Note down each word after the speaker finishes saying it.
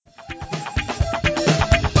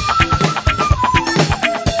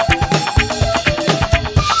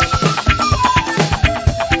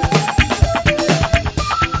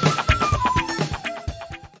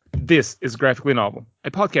This is Graphically Novel,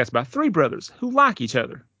 a podcast about three brothers who like each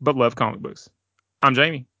other but love comic books. I'm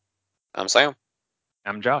Jamie. I'm Sam.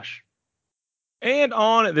 I'm Josh. And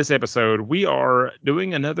on this episode, we are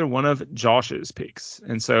doing another one of Josh's picks.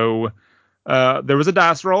 And so there was a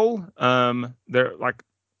dice roll. There, like,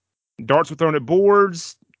 darts were thrown at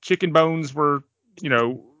boards. Chicken bones were,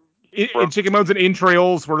 chicken bones and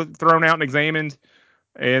entrails were thrown out and examined.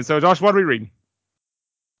 And so, Josh, what are we reading?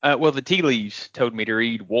 Well, the tea leaves told me to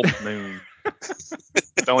read Wolf Moon. It's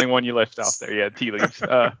the only one you left off there. Yeah, tea leaves.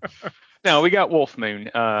 No, we got Wolf Moon.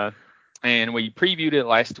 And we previewed it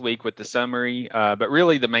last week with the summary. But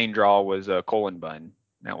really, the main draw was Cullen Bunn.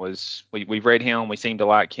 That was we've read him. We seem to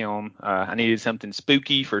like him. I needed something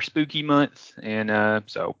spooky for Spooky Month, and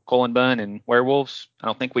so Cullen Bunn and werewolves. I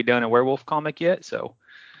don't think we've done a werewolf comic yet, so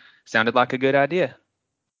sounded like a good idea.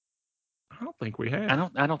 I don't think we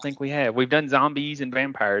have. I don't think we have. We've done zombies and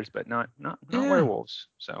vampires, but not werewolves.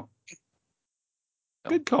 So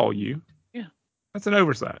good call, you. Yeah, that's an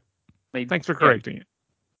oversight. Thanks for correcting it.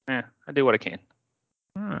 Yeah, I do what I can.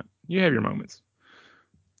 All right, you have your moments.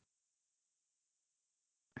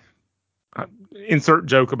 Insert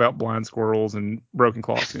joke about blind squirrels and broken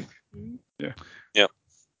clocks. Yeah. Yep.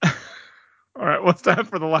 All right, well, it's time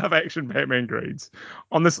for the live action Batman grades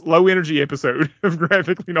on this low energy episode of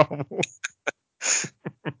Graphically Novel.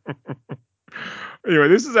 Anyway,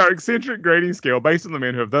 this is our eccentric grading scale based on the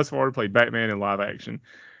men who have thus far played Batman in live action.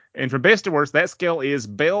 And from best to worst, that scale is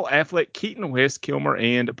Bale, Affleck, Keaton West, Kilmer,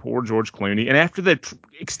 and poor George Clooney. And after the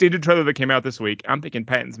extended trailer that came out this week, I'm thinking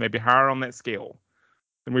Pattin's maybe higher on that scale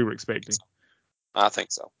than we were expecting. I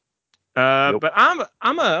think so. Yep. But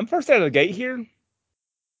I'm first out of the gate here.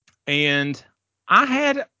 And I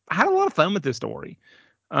had a lot of fun with this story.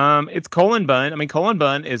 It's Cullen Bunn. I mean, Cullen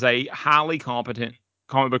Bunn is a highly competent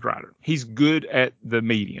comic book writer. He's good at the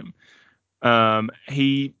medium.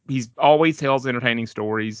 He's always tells entertaining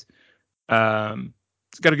stories. He's got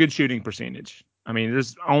a good shooting percentage. I mean,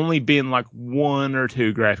 there's only been like one or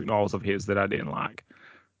two graphic novels of his that I didn't like.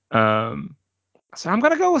 So I'm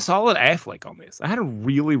gonna go with solid Affleck on this. I had a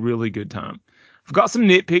really, really good time. I've got some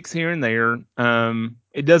nitpicks here and there.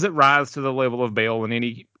 It doesn't rise to the level of Bale in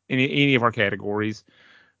any of our categories,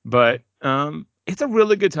 but it's a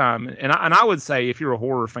really good time. And I would say if you're a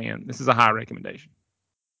horror fan, this is a high recommendation.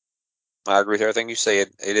 I agree with everything you said.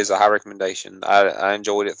 It is a high recommendation. I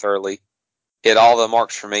enjoyed it thoroughly. Hit all the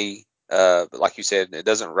marks for me. But like you said, it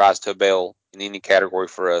doesn't rise to a Bale in any category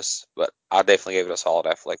for us, but I definitely gave it a solid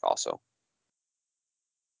Affleck also.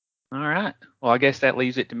 All right. Well, I guess that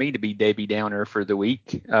leaves it to me to be Debbie Downer for the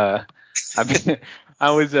week.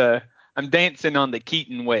 I'm dancing on the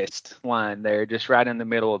Keaton West line there, just right in the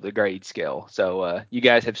middle of the grade scale. So you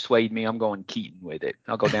guys have swayed me. I'm going Keaton with it.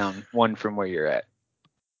 I'll go down one from where you're at.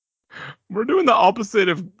 We're doing the opposite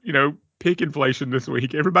of, pick inflation this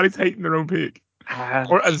week. Everybody's hating their own pick.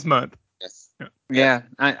 Or this month. Yeah.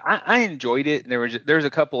 I enjoyed it. There's a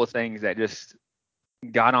couple of things that just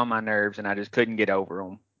got on my nerves, and I just couldn't get over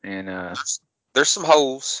them. And there's some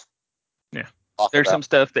holes. Yeah. There's some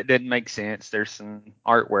stuff that didn't make sense. There's some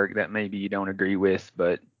artwork that maybe you don't agree with,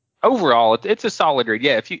 but overall, it's a solid read.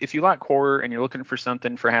 Yeah, if you like horror and you're looking for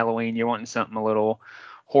something for Halloween, you're wanting something a little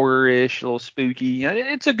horror-ish, a little spooky,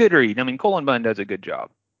 it's a good read. I mean, Cullen Bunn does a good job.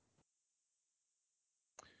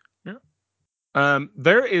 Yeah.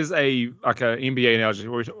 There is a NBA analogy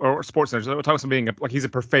or sports analogy. We're talking about being he's a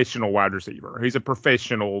professional wide receiver. He's a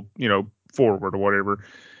professional, forward or whatever.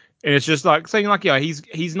 And it's just like saying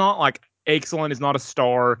he's not like excellent. He's not a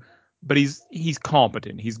star, but he's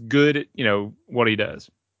competent. He's good at, what he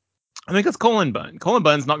does. I think that's Cullen Bunn. Cullen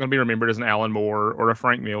Bunn's not going to be remembered as an Alan Moore or a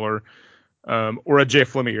Frank Miller, or a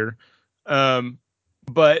Jeff Lemire.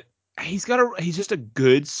 But he's just a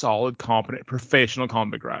good, solid, competent, professional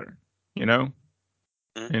comic writer,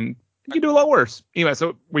 and you can do a lot worse. Anyway,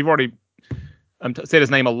 so we've already said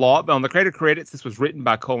his name a lot, but on the creator credits, this was written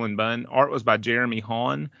by Cullen Bunn. Art was by Jeremy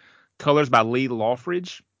Hahn. Colors by Lee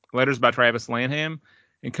Loffridge. Letters by Travis Lanham.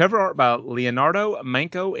 And cover art by Leonardo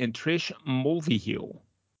Manco and Trish Mulvihill.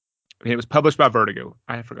 And it was published by Vertigo.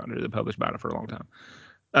 I have forgotten who they published by it for a long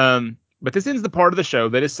time. But this ends the part of the show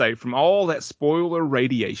that is safe from all that spoiler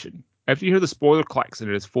radiation. After you hear the spoiler klaxon,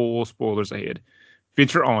 it is full spoilers ahead.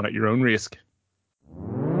 Venture on at your own risk.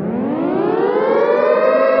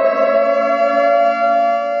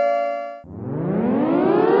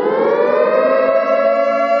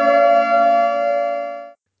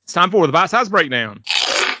 It's time for the bite size breakdown.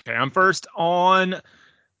 Okay, I'm first on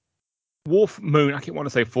Wolf Moon. I can't want to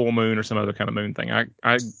say full moon or some other kind of moon thing.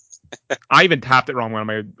 I even typed it wrong when I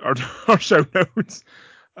made our show notes.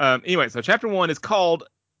 Anyway, so chapter 1 is called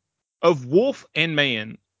Of Wolf and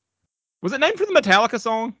Man. Was it named for the Metallica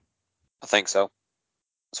song? I think so.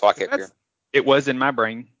 That's what I kept hearing. It was in my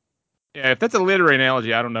brain. Yeah, if that's a literary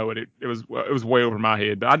analogy, I don't know what it was. It was way over my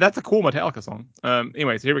head, but that's a cool Metallica song.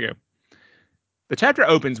 Anyways, here we go. The chapter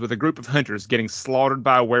opens with a group of hunters getting slaughtered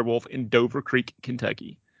by a werewolf in Dover Creek,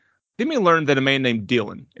 Kentucky. Then we learn that a man named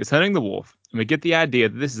Dylan is hunting the wolf, and we get the idea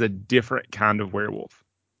that this is a different kind of werewolf.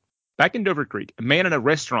 Back in Dover Creek, a man in a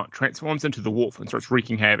restaurant transforms into the wolf and starts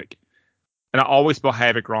wreaking havoc. And I always spell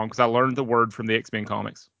havoc wrong because I learned the word from the X-Men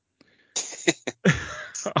comics.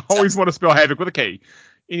 I always want to spell havoc with a K.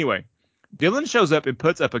 Anyway, Dylan shows up and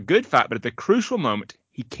puts up a good fight, but at the crucial moment,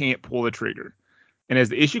 he can't pull the trigger. And as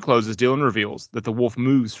the issue closes, Dylan reveals that the wolf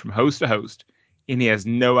moves from host to host, and he has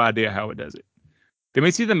no idea how it does it. Then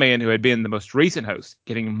we see the man who had been the most recent host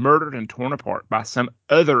getting murdered and torn apart by some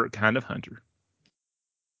other kind of hunter.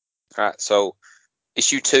 All right, so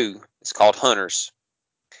issue 2 is called Hunters.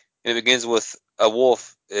 And it begins with a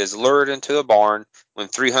wolf is lured into a barn when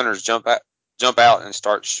 3 hunters jump out and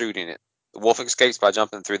start shooting it. The wolf escapes by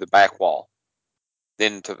jumping through the back wall.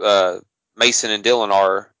 Then Mason and Dylan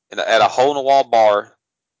are at a hole-in-the-wall bar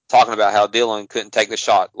talking about how Dylan couldn't take the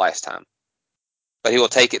shot last time. But he will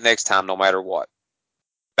take it next time no matter what.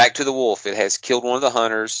 Back to the wolf. It has killed one of the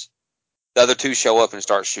hunters. The other 2 show up and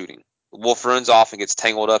start shooting. The wolf runs off and gets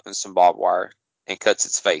tangled up in some barbed wire and cuts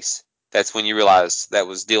its face. That's when you realize that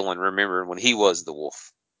was Dylan, remember, when he was the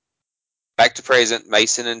wolf. Back to present,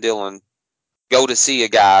 Mason and Dylan go to see a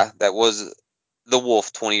guy that was the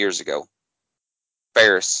wolf 20 years ago.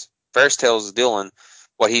 Ferris. Ferris tells Dylan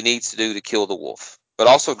what he needs to do to kill the wolf, but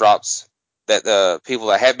also drops that the people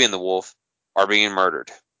that have been the wolf are being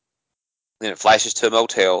murdered. Then it flashes to a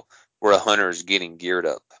motel where a hunter is getting geared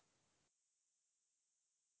up.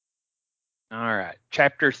 All right.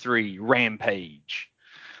 Chapter 3, Rampage.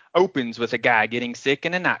 Opens with a guy getting sick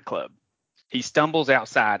in a nightclub. He stumbles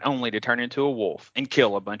outside only to turn into a wolf and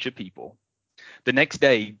kill a bunch of people. The next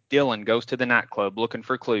day, Dylan goes to the nightclub looking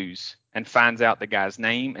for clues and finds out the guy's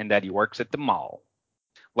name and that he works at the mall.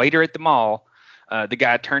 Later at the mall, the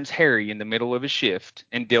guy turns hairy in the middle of his shift,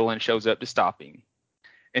 and Dylan shows up to stop him.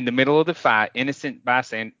 In the middle of the fight, innocent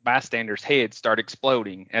bystanders' heads start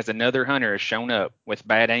exploding as another hunter has shown up with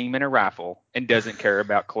bad aim and a rifle and doesn't care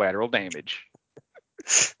about collateral damage.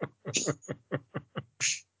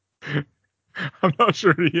 I'm not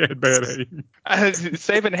sure he had bad aim.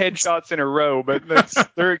 7 headshots in a row, but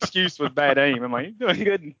their excuse was bad aim. I'm like, he's doing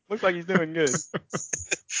good. Looks like he's doing good.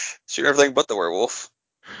 Shoot everything but the werewolf.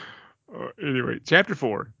 Anyway, chapter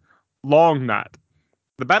 4, Long Night.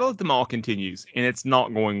 The battle at the mall continues, and it's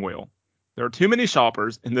not going well. There are too many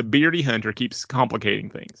shoppers, and the beardy hunter keeps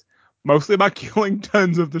complicating things, mostly by killing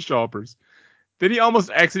tons of the shoppers. Then he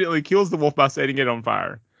almost accidentally kills the wolf by setting it on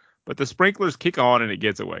fire, but the sprinklers kick on and it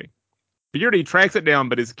gets away. Beardy tracks it down,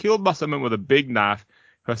 but is killed by someone with a big knife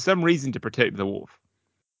who has some reason to protect the wolf.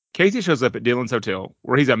 Casey shows up at Dylan's hotel,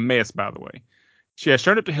 where he's a mess, by the way. She has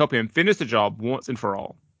turned up to help him finish the job once and for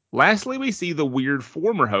all. Lastly, we see the weird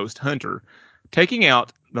former host, Hunter, taking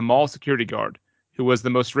out the mall security guard, who was the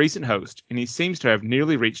most recent host, and he seems to have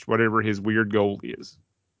nearly reached whatever his weird goal is.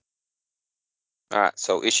 All right,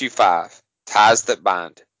 so issue 5, Ties That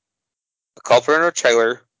Bind. A couple in her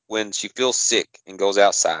trailer when she feels sick and goes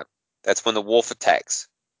outside. That's when the wolf attacks.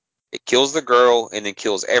 It kills the girl and then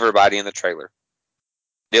kills everybody in the trailer.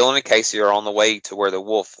 Dylan and Casey are on the way to where the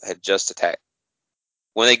wolf had just attacked.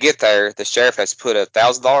 When they get there, the sheriff has put a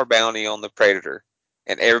 $1,000 bounty on the predator,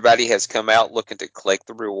 and everybody has come out looking to collect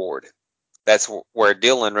the reward. That's where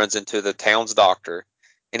Dylan runs into the town's doctor,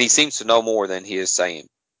 and he seems to know more than he is saying.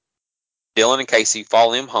 Dylan and Casey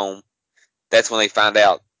follow him home. That's when they find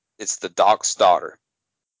out it's the doc's daughter.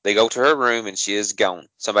 They go to her room and she is gone.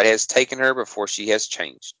 Somebody has taken her before she has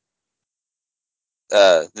changed.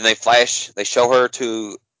 Then they flash. They show her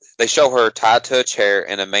tied to a chair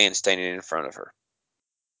and a man standing in front of her.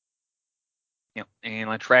 Yep. And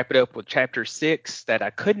let's wrap it up with chapter 6 that I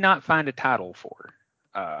could not find a title for.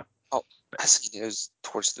 I see it was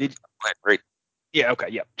towards the right. Yeah, okay,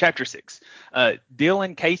 yeah. Chapter 6.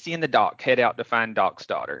 Dylan, Casey, and the doc head out to find Doc's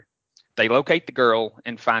daughter. They locate the girl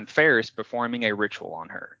and find Ferris performing a ritual on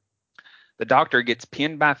her. The doctor gets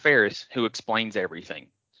pinned by Ferris, who explains everything.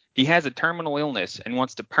 He has a terminal illness and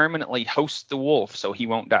wants to permanently host the wolf so he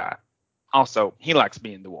won't die. Also, he likes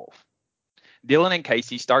being the wolf. Dylan and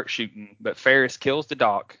Casey start shooting, but Ferris kills the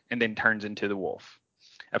doc and then turns into the wolf.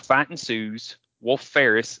 A fight ensues. Wolf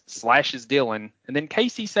Ferris slashes Dylan, and then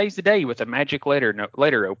Casey saves the day with a magic letter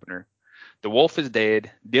opener. The wolf is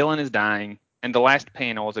dead, Dylan is dying, and the last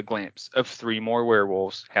panel is a glimpse of 3 more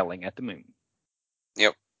werewolves howling at the moon.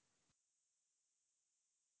 Yep.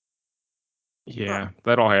 Yeah,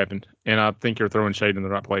 that all happened, and I think you're throwing shade in the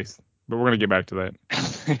right place. But we're gonna get back to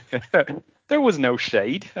that. There was no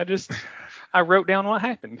shade. I wrote down what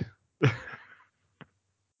happened.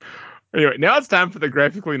 Anyway, now it's time for the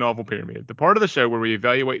graphically novel pyramid, the part of the show where we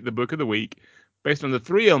evaluate the book of the week based on the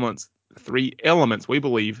three elements we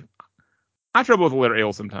believe. I have trouble with the letter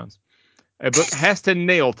L sometimes. A book has to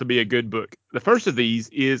nail to be a good book. The first of these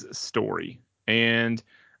is story, and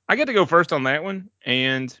I get to go first on that one,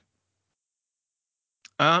 and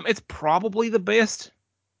it's probably the best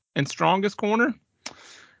and strongest corner.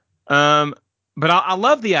 Um, but I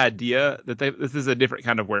love the idea that this is a different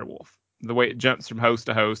kind of werewolf. The way it jumps from host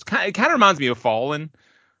to host, it kind of reminds me of Fallen,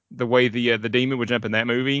 the way the demon would jump in that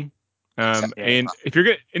movie. Exactly. And if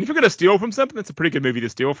you're gonna steal from something, it's a pretty good movie to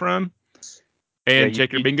steal from. Yeah, And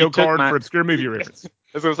check your bingo card for obscure movie reference. I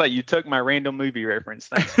was gonna say you took my random movie reference.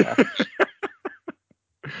 Thanks, guy. I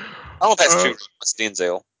don't know if that's true. It's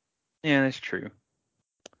Denzel. Yeah, that's true.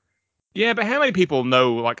 Yeah, but how many people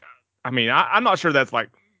know? Like, I mean, I'm not sure that's like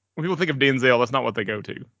when people think of Denzel, that's not what they go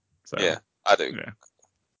to. So Yeah, I do. yeah.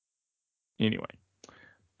 Anyway,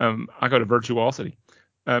 I go to Virtuosity.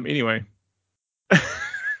 Anyway.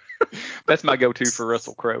 That's my go-to for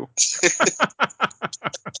Russell Crowe.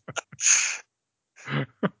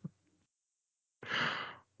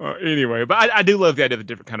 Anyway, but I do love the idea of a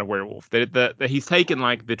different kind of werewolf. That he's taken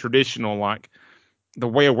like the traditional, like the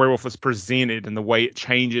way a werewolf was presented and the way it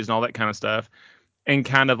changes and all that kind of stuff, and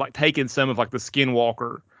kind of like taken some of like the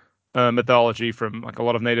skinwalker mythology from like a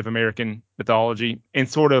lot of Native American mythology and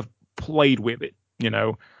sort of played with it. I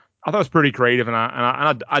thought it was pretty creative, and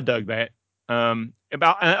I dug that.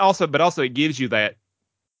 But also it gives you that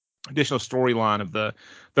additional storyline of the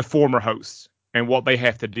former hosts and what they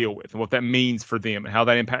have to deal with and what that means for them and how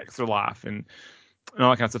that impacts their life and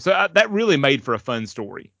all that kind of stuff. So that really made for a fun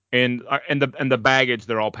story, and the baggage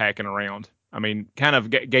they're all packing around. I mean, kind of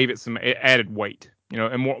gave it some added weight,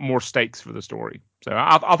 and more stakes for the story. So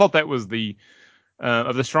I thought that was the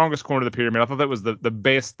of the strongest corner of the pyramid. I thought that was the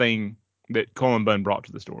best thing that Cullen Bunn brought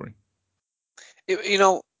to the story.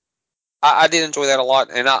 I did enjoy that a lot,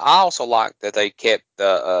 and I also like that they kept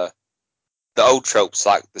the old tropes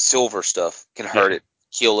like the silver stuff can hurt it,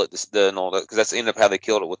 kill it, and all that, because that's end up how they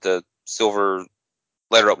killed it with the silver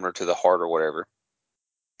letter opener to the heart or whatever.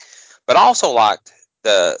 But I also liked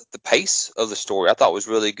the pace of the story. I thought was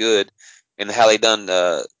really good, and how they done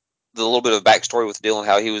the little bit of backstory with Dylan,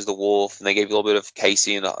 how he was the wolf, and they gave you a little bit of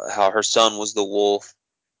Casey and how her son was the wolf.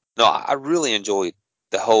 No, I really enjoyed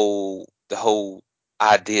the whole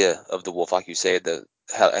idea of the wolf, like you said,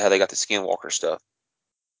 how they got the skinwalker stuff.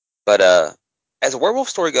 But as a werewolf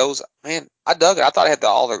story goes, man, I dug it. I thought it had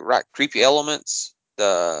all the right creepy elements,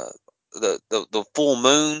 the full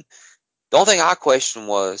moon. The only thing I questioned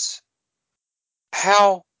was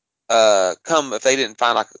how come if they didn't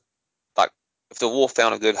find like if the wolf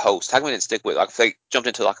found a good host, how come they didn't stick with like if they jumped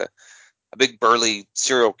into like a big burly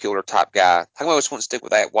serial killer type guy, how come I just wouldn't stick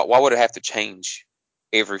with that? Why would it have to change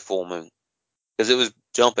every full moon? Because it was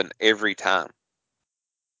jumping every time.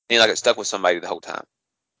 And like it stuck with somebody the whole time.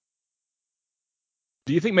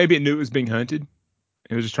 Do you think maybe it knew it was being hunted?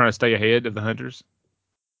 It was just trying to stay ahead of the hunters.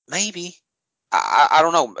 Maybe. I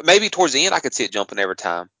don't know. Maybe towards the end I could see it jumping every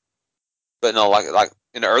time. But no, like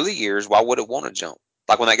in the early years, why would it want to jump?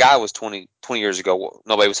 Like when that guy was 20 years ago,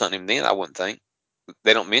 nobody was hunting him then, I wouldn't think.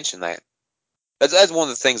 They don't mention that. That's one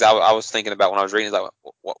of the things I was thinking about when I was reading. Like,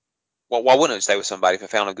 why wouldn't it stay with somebody if it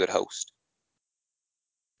found a good host?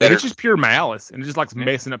 Maybe it's just pure malice and it just likes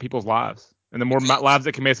messing up people's lives. And the more lives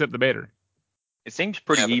it can mess up, the better. It seems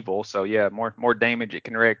pretty evil, so yeah, more damage it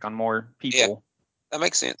can wreak on more people. Yeah, that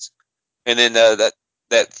makes sense. And then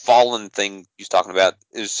that fallen thing you was talking about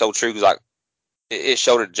is so true because like it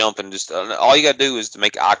showed it jumping. Just all you got to do is to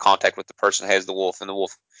make eye contact with the person who has the wolf, and the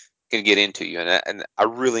wolf can get into you. And I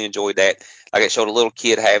really enjoyed that. Like it showed a little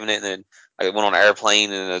kid having it, and then like, it went on an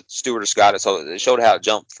airplane, and the stewardess got it. So it showed how it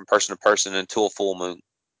jumped from person to person until a full moon.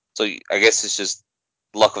 So I guess it's just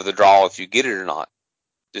luck of the draw if you get it or not.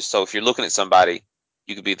 Just so if you're looking at somebody,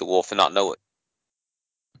 you could be the wolf and not know it.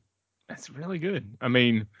 That's really good. I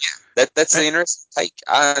mean, that's the interesting take.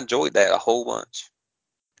 I enjoyed that a whole bunch.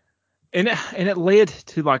 And it led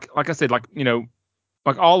to like I said, like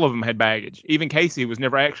like all of them had baggage. Even Casey was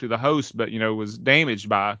never actually the host, but was damaged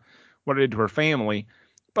by what it did to her family.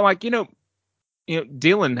 But like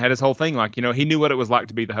Dylan had his whole thing like he knew what it was like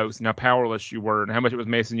to be the host and how powerless you were and how much it was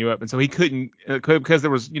messing you up, and so he couldn't because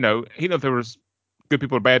there was he knew if there was good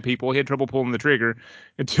people or bad people. He had trouble pulling the trigger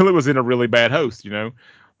until it was in a really bad host.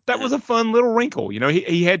 That was a fun little wrinkle.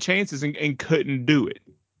 He had chances and couldn't do it.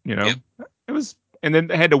 It was, and then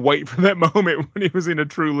they had to wait for that moment when he was in a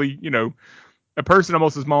truly a person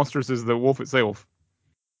almost as monstrous as the wolf itself.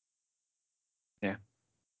 Yeah.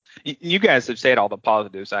 You guys have said all the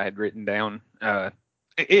positives I had written down.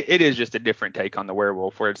 It is just a different take on the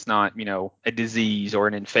werewolf, where it's not, a disease or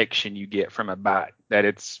an infection you get from a bite, that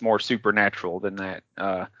it's more supernatural than that.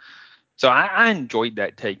 So I enjoyed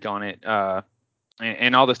that take on it.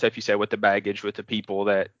 And all the stuff you said with the baggage, with the people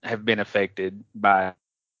that have been affected by.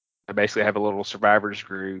 I basically have a little survivors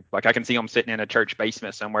group. Like, I can see them sitting in a church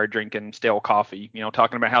basement somewhere drinking stale coffee,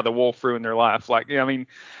 talking about how the wolf ruined their life. Like,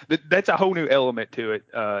 that's a whole new element to it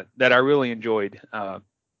that I really enjoyed.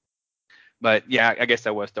 But yeah, I guess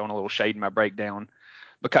I was throwing a little shade in my breakdown,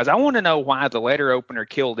 because I want to know why the letter opener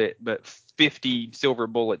killed it, but 50 silver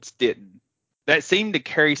bullets didn't. That seemed to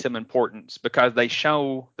carry some importance, because they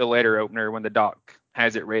show the letter opener when the doc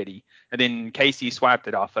has it ready, and then Casey swiped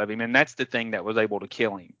it off of him, and that's the thing that was able to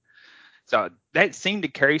kill him. So that seemed to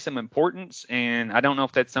carry some importance, and I don't know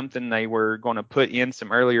if that's something they were going to put in some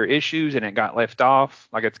earlier issues and it got left off.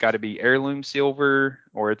 Like, it's got to be heirloom silver,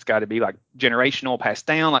 or it's got to be like generational, passed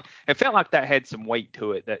down. Like, it felt like that had some weight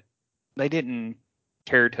to it that they didn't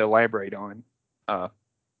care to elaborate on. But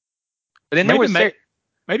then there was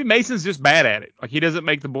maybe Mason's just bad at it. Like, he doesn't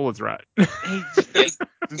make the bullets right. It's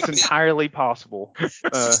entirely possible.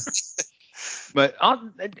 But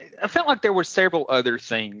I felt like there were several other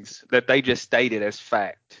things that they just stated as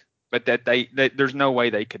fact, but that there's no way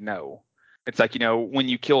they could know. It's like, when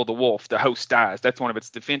you kill the wolf, the host dies. That's one of its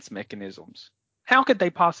defense mechanisms. How could they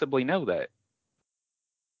possibly know that?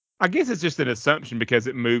 I guess it's just an assumption because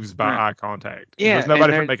it moves by eye contact. Yeah, there's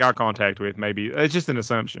nobody to make eye contact with. Maybe it's just an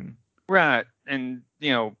assumption. Right, and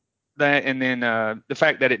that, and then the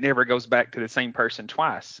fact that it never goes back to the same person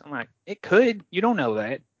twice. I'm like, it could. You don't know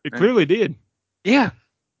that. It clearly did. Yeah.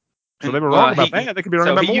 So they were wrong about that. They could be wrong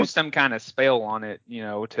about more. So he used some kind of spell on it,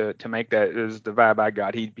 to make that, is the vibe I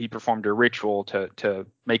got. He performed a ritual to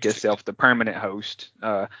make himself the permanent host.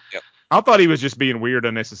 Yep. I thought he was just being weird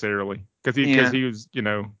unnecessarily, because he was,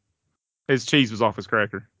 his cheese was off his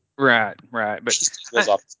cracker. Right. But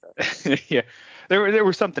yeah, there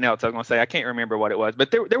was something else I was gonna say. I can't remember what it was, but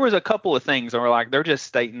there was a couple of things where, like, they're just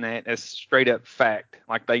stating that as straight up fact,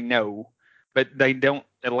 like they know, but they don't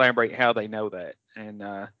elaborate how they know that. And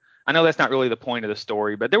I know that's not really the point of the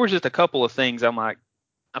story, but there was just a couple of things I'm like,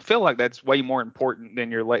 I feel like that's way more important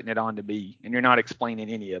than you're letting it on to be, and you're not explaining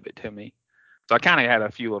any of it to me. So I kind of had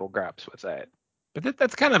a few little gripes with that. But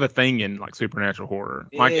that's kind of a thing in, like, supernatural horror.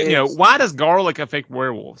 Like, why does garlic affect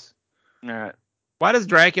werewolves? Right. Why does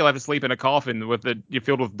Dracula have to sleep in a coffin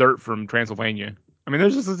filled with dirt from Transylvania? I mean,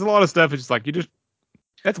 there's a lot of stuff. It's just like,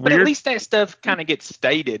 that's weird. But at least that stuff kind of gets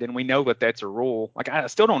stated, and we know that that's a rule. Like, I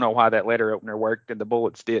still don't know why that letter opener worked and the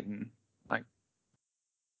bullets didn't. Like,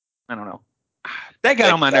 I don't know. That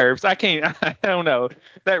got on my nerves. I don't know.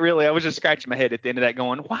 I was just scratching my head at the end of that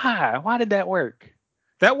going, why? Why did that work?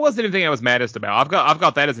 That wasn't anything I was maddest about. I've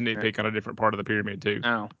got that as a nitpick on a different part of the pyramid too.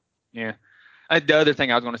 Oh, yeah. The other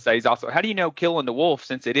thing I was going to say is also, how do you know killing the wolf,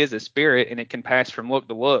 since it is a spirit and it can pass from look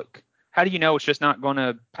to look? How do you know it's just not going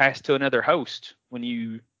to pass to another host when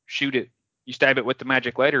you shoot it? You stab it with the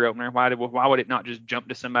magic letter opener. Why would it not just jump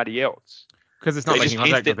to somebody else? Because it's not making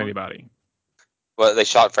contact with anybody. Well, they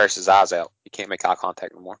shot Ferris's eyes out. You can't make eye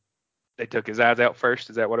contact anymore. They took his eyes out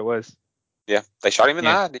first. Is that what it was? Yeah, they shot him in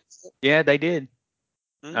the eye. Yeah, they did.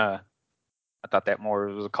 I thought that more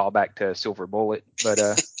was a callback to Silver Bullet, but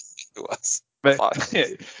it was. But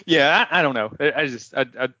yeah, I don't know.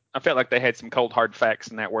 I felt like they had some cold hard facts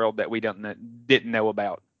in that world that we didn't know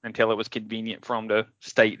about until it was convenient for them to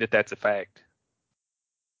state that that's a fact.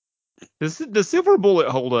 Does Silver Bullet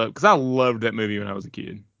hold up? Because I loved that movie when I was a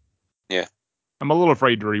kid. Yeah. I'm a little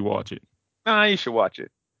afraid to rewatch it. You should watch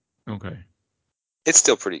it. Okay. It's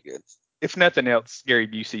still pretty good. If nothing else, Gary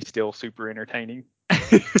Busey's still super entertaining.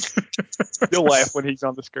 You'll laugh when he's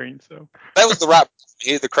on the screen. So that was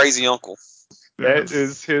the crazy uncle. That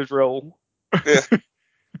is his role. Yeah.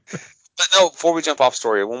 But no, before we jump off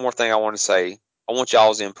story, one more thing I want to say. I want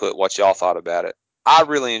y'all's input, what y'all thought about it. I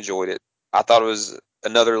really enjoyed it. I thought it was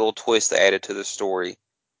another little twist that added to the story. It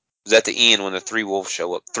was at the end when the three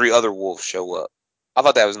other wolves show up. I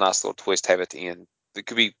thought that was a nice little twist to have at the end. It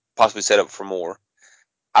could be possibly set up for more.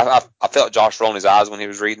 I felt Josh rolling his eyes when he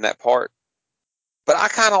was reading that part. But I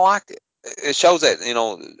kind of liked it. It shows that,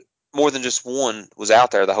 more than just one was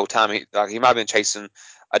out there the whole time. He might have been chasing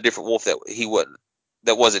a different wolf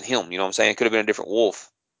that wasn't him. You know what I'm saying? It could have been a different wolf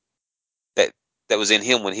that was in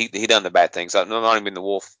him when he done the bad things. Not even the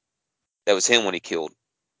wolf that was him when he killed.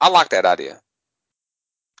 I like that idea.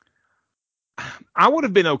 I would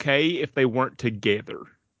have been okay if they weren't together.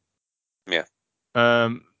 Yeah.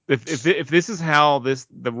 If this is how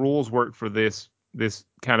the rules work for this this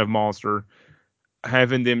kind of monster,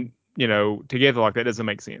 having them, together like that doesn't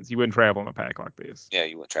make sense. You wouldn't travel in a pack like this. Yeah,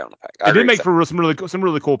 you wouldn't travel in a pack. It did make for some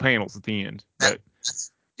really cool panels at the end, but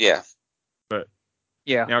yeah.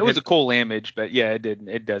 Yeah, it was a cool image, but yeah,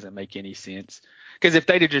 it doesn't make any sense. Because if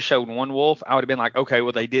they'd have just showed one wolf, I would have been like, okay,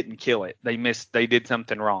 well, they didn't kill it. They did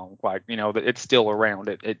something wrong. Like, it's still around.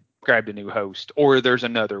 It grabbed a new host, or there's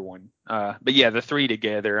another one. But yeah, the three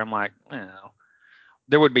together, I'm like,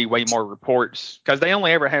 there would be way more reports because they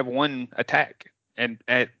only ever have one attack and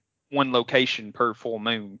at one location per full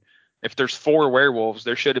moon. If there's 4 werewolves,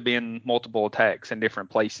 there should have been multiple attacks in different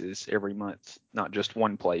places every month, not just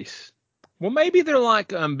one place. Well, maybe they're like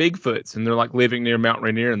Bigfoots, and they're like living near Mount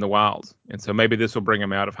Rainier in the wilds, and so maybe this will bring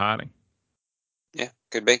them out of hiding. Yeah,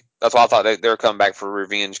 could be. That's why I thought they were coming back for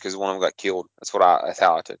revenge because one of them got killed. That's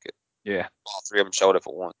how I took it. Yeah, all 3 of them showed up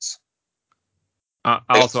at once. I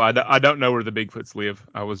don't know where the Bigfoots live.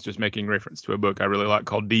 I was just making reference to a book I really like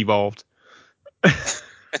called Devolved.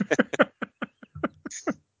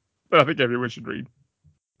 But I think everyone should read.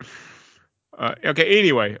 Okay,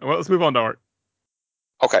 anyway, well, let's move on to art.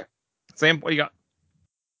 Okay. Sam, what you got?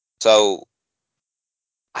 So,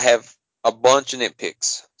 I have a bunch of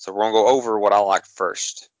nitpicks. So, we're going to go over what I liked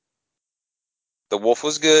first. The wolf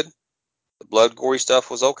was good. The blood gory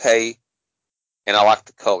stuff was okay. And I liked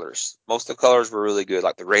the colors. Most of the colors were really good.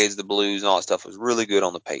 Like the reds, the blues, and all that stuff was really good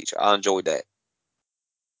on the page. I enjoyed that.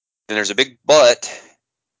 Then there's a big but.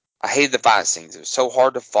 I hated the fight scenes. It was so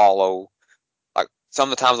hard to follow. Like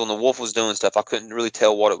some of the times when the wolf was doing stuff, I couldn't really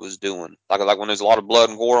tell what it was doing. Like when there's a lot of blood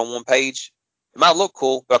and gore on one page, it might look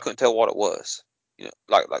cool, but I couldn't tell what it was.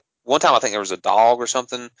 Like one time I think there was a dog or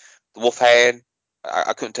something the wolf had.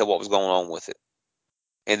 I couldn't tell what was going on with it.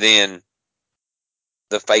 And then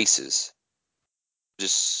the faces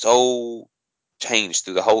just so changed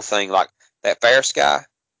through the whole thing. Like that Ferris guy,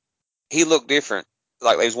 he looked different.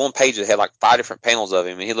 Like there was one page that had like 5 different panels of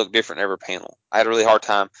him, and he looked different in every panel. I had a really hard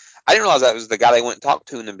time. I didn't realize that was the guy they went and talked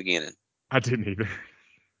to in the beginning. I didn't either.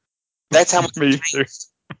 That's how much me either.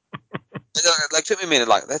 Like took me a minute.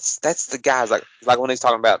 Like that's the guys. Like when he's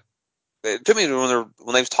talking about. It took me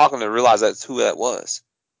when they was talking to realize that's who that was.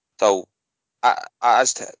 So I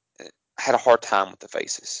just had a hard time with the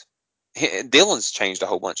faces. Dylan's changed a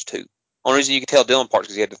whole bunch too. Only reason you could tell Dylan parts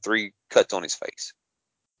because he had the 3 cuts on his face.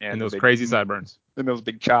 Yeah, and those crazy sideburns. And those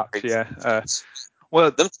big chops, yeah.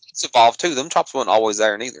 Well, them chops evolved too. Them chops weren't always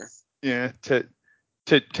there neither. Yeah,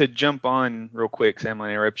 to jump on real quick, Sam, I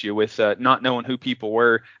interrupt you with not knowing who people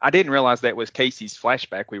were. I didn't realize that was Casey's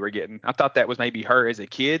flashback we were getting. I thought that was maybe her as a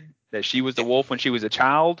kid, that she was the wolf when she was a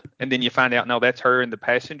child, and then you find out, no, that's her in the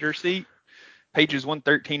passenger seat. Pages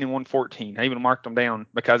 113 and 114. I even marked them down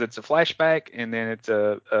because it's a flashback, and then it's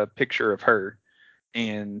a picture of her.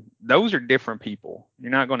 And those are different people.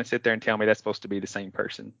 You're not going to sit there and tell me that's supposed to be the same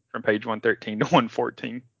person from page 113 to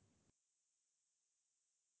 114.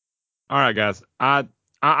 All right, guys.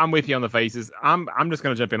 I'm with you on the faces. I'm just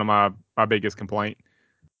going to jump in on my biggest complaint.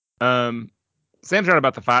 Sam's right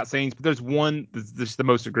about the fight scenes, but there's one that's the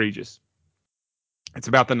most egregious. It's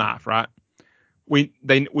about the knife, right? We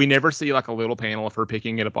never see like a little panel of her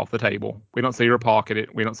picking it up off the table. We don't see her pocket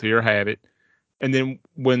it. We don't see her have it. And then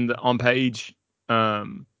on page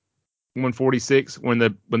 146, when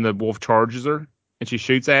the wolf charges her and she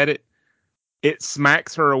shoots at it, it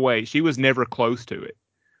smacks her away. She was never close to it.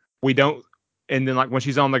 We don't. And then like when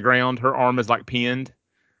she's on the ground, her arm is like pinned.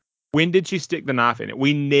 When did she stick the knife in it?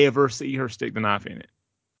 We never see her stick the knife in it.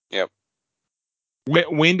 Yep.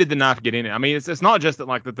 When did the knife get in it? I mean, it's not just that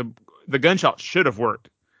like that the gunshot should have worked.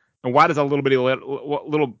 And why does a little bitty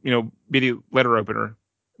letter opener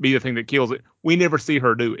be the thing that kills it? We never see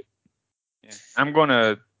her do it. Yeah. I'm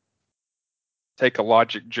gonna take a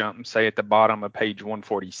logic jump and say at the bottom of page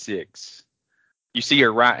 146, you see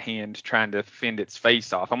her right hand trying to fend its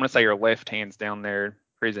face off. I'm gonna say her left hand's down there,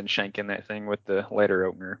 prison shanking that thing with the letter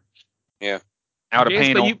opener. Yeah. Out of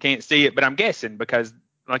panel, you can't see it, but I'm guessing because,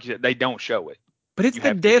 like you said, they don't show it. But it's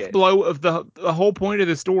the death blow of the whole point of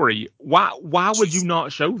the story. Why would you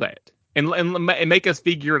not show that and make us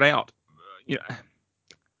figure it out? When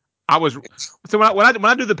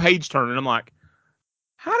I do the page turn and I'm like,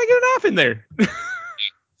 how did I get a knife in there?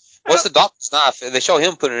 What's the doctor's knife? They show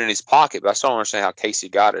him putting it in his pocket, but I still don't understand how Casey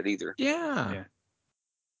got it either. Yeah.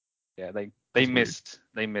 They missed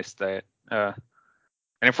that. And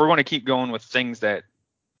if we're going to keep going with things that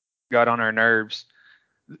got on our nerves,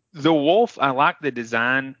 the wolf, I like the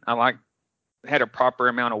design. Had a proper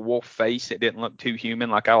amount of wolf face. It didn't look too human.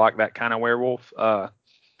 Like I like that kind of werewolf. But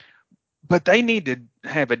But they need to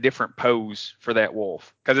have a different pose for that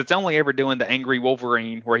wolf, because it's only ever doing the angry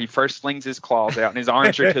Wolverine where he first flings his claws out and his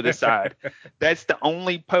arms are to the side. That's the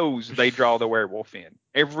only pose they draw the werewolf in.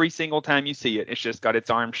 Every single time you see it, it's just got its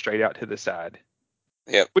arms straight out to the side.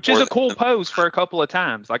 Yep. Which is a cool pose for a couple of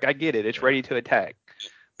times. Like, I get it. It's ready to attack.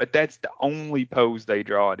 But that's the only pose they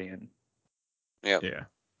draw it in. Yep. Yeah.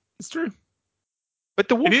 It's true. But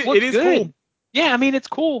the wolf looks it is good. cool. Yeah, I mean, it's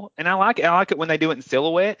cool, and I like it. I like it when they do it in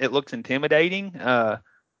silhouette. It looks intimidating. I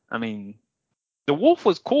mean, the wolf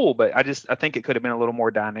was cool, but I think it could have been a little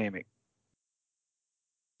more dynamic.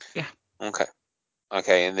 Yeah.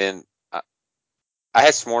 Okay, and then I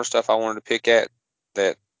had some more stuff I wanted to pick at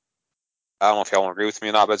that I don't know if y'all want to agree with me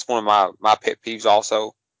or not, but it's one of my pet peeves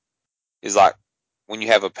also is like when you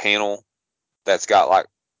have a panel that's got like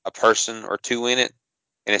a person or two in it,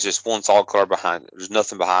 and it's just one solid color behind it. There's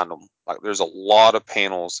nothing behind them. Like there's a lot of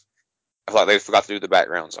panels. I feel like they forgot to do the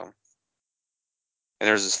backgrounds on. And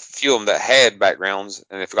there's a few of them that had backgrounds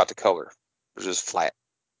and they forgot to color. They're just flat.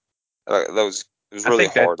 It was really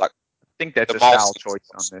hard. Like I think that's the a style moss- choice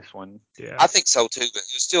on this one. Yeah. I think so too, but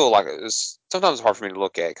it's still like it's sometimes hard for me to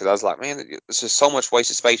look at because I was like, man, it's just so much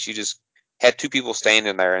wasted space. You just had two people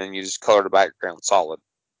standing there and you just colored the background solid.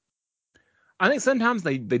 I think sometimes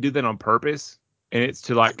they do that on purpose, and it's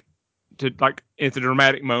to it's a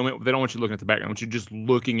dramatic moment. But they don't want you looking at the background. They want you just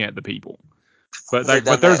looking at the people. But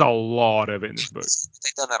there's a lot of it in this book.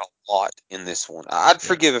 They've done that a lot in this one. I'd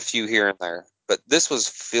forgive a few here and there, but this was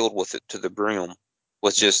filled with it to the brim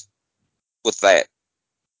with that.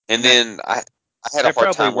 And then I had a It hard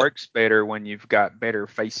probably time. works better when you've got better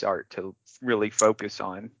face art to really focus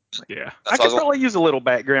on. Yeah. I could probably use a little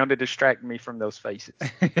background to distract me from those faces.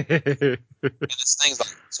 And it's things like,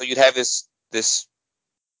 so you'd have this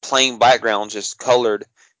plain background just colored,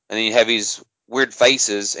 and then you have these weird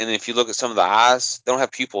faces, and then if you look at some of the eyes, they don't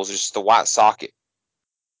have pupils; it's just a white socket.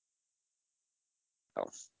 So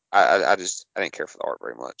I didn't care for the art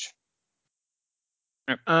very much.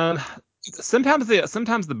 Sometimes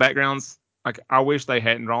the backgrounds, like, I wish they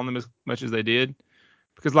hadn't drawn them as much as they did,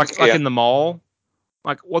 because like in the mall,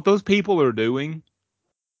 like what those people are doing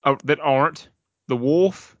that aren't the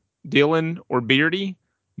wolf, Dylan, or Beardy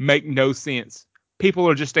make no sense. People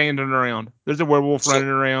are just standing around. There's a werewolf running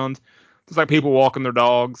around. There's like people walking their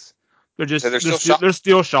dogs. They're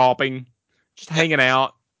still shopping, just hanging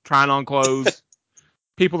out, trying on clothes.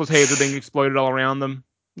 People's heads are being exploded all around them.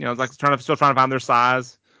 You know, it's like still trying to find their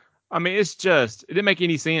size. I mean, it didn't make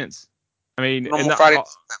any sense. I mean,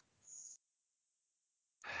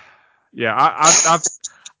 yeah,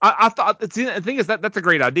 I thought the thing is that's a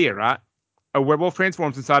great idea, right? A werewolf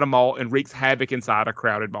transforms inside a mall and wreaks havoc inside a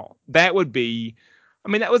crowded mall. That would be, I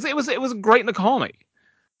mean, it was great in the comic,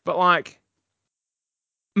 but like,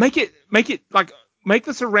 make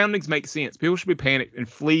the surroundings make sense. People should be panicked and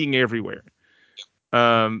fleeing everywhere.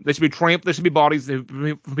 There should be bodies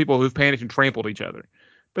from people who've panicked and trampled each other.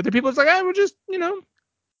 But the people, it's like, we're just,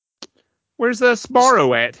 where's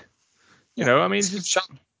Sparrow at? I mean, it's just,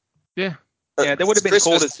 yeah. Yeah, that would have been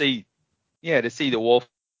cool to see. Yeah, to see the wolf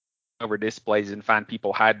over displays and find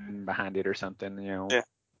people hiding behind it or something. Yeah.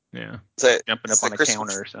 Jumping up on a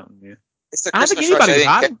counter or something. Yeah. It's the I don't think Christmas anybody was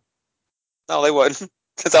hiding. No, they wouldn't.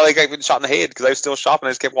 Because I think they got shot in the head because they were still shopping.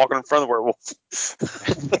 They just kept walking in front of the werewolf.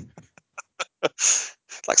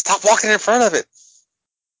 Like, stop walking in front of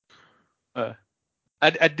it.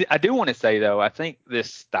 I do want to say though, I think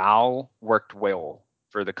this style worked well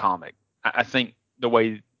for the comic. I think the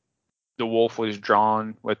way the wolf was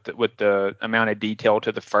drawn with the amount of detail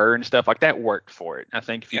to the fur and stuff like that worked for it. I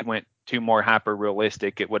think if you went too more hyper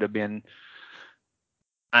realistic, it would have been.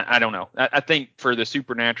 I don't know. I think for the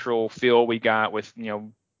supernatural feel we got with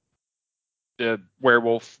the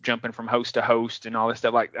werewolf jumping from host to host and all this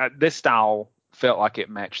stuff, like this style felt like it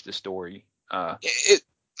matched the story. I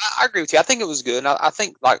agree with you. I think it was good. I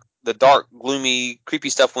think like the dark, gloomy, creepy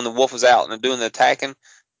stuff when the wolf was out and doing the attacking,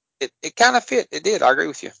 it kind of fit. It did. I agree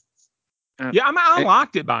with you. Yeah, I mean, I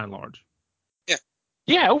liked it by and large. Yeah.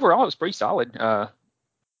 Yeah, overall it was pretty solid.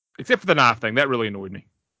 Except for the knife thing, that really annoyed me.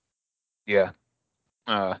 Yeah.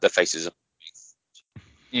 The faces.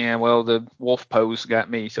 Yeah, well, the wolf pose got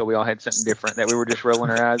me, so we all had something different that we were just rolling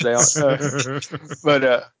our eyes out.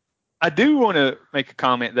 But I do want to make a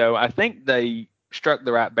comment, though. I think they struck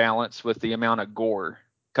the right balance with the amount of gore,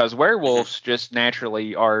 because werewolves just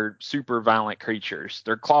naturally are super violent creatures.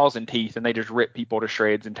 They're claws and teeth, and they just rip people to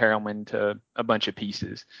shreds and tear them into a bunch of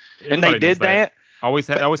pieces. And they did that. Always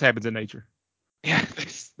happens in nature. Yeah,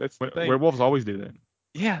 that's the thing. Werewolves always do that.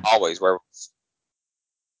 Yeah. Always werewolves.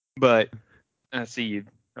 But I see you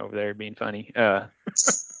over there being funny.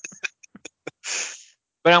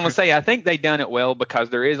 But I'm gonna say I think they done it well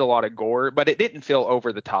because there is a lot of gore, but it didn't feel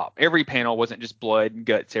over the top. Every panel wasn't just blood and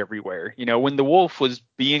guts everywhere. When the wolf was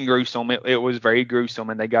being gruesome, it was very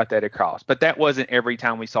gruesome, and they got that across. But that wasn't every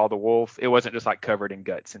time we saw the wolf. It wasn't just like covered in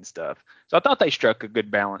guts and stuff. So I thought they struck a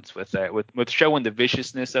good balance with that, with showing the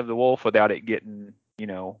viciousness of the wolf without it getting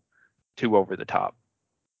too over the top.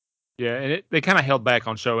 Yeah, and they kind of held back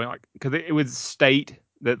on showing because it would state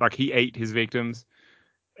that he ate his victims,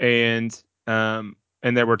 and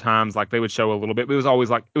and there were times they would show a little bit, but it was always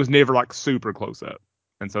it was never super close up,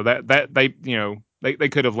 and so that they they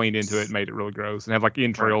could have leaned into it and made it really gross and have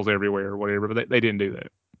entrails everywhere or whatever, but they didn't do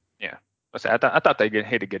that. Yeah, I thought they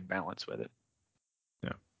hit a good balance with it.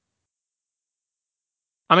 Yeah,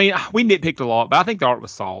 I mean we nitpicked a lot, but I think the art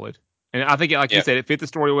was solid, and I think you said it fit the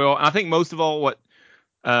story well, and I think most of all what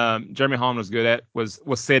Jeremy Holland was good at was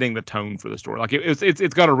setting the tone for the story.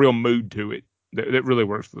 It's got a real mood to it that really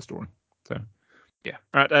works for the story. So yeah.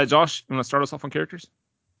 All right, Josh, you want to start us off on characters?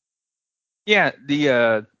 Yeah,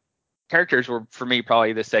 the characters were for me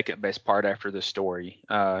probably the second best part after the story.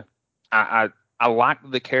 I like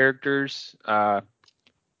the characters. I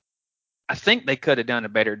think they could have done a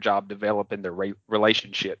better job developing the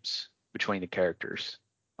relationships between the characters,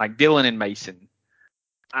 like Dylan and Mason.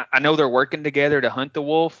 I know they're working together to hunt the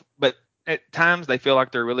wolf, but at times they feel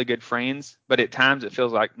like they're really good friends, but at times it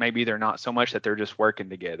feels like maybe they're not so much, that they're just working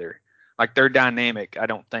together. Like their dynamic, I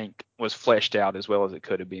don't think was fleshed out as well as it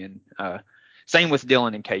could have been. Same with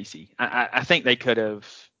Dylan and Casey. I think they could have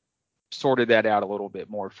sorted that out a little bit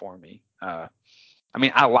more for me. I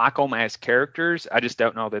mean, I like them as characters. I just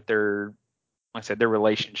don't know that like I said, their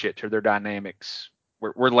relationships or their dynamics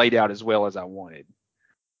were laid out as well as I wanted.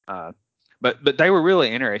 But they were really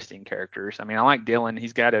interesting characters. I mean, I like Dylan.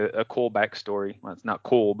 He's got a cool backstory. Well, it's not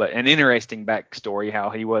cool, but an interesting backstory. How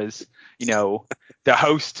he was, the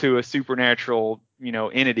host to a supernatural,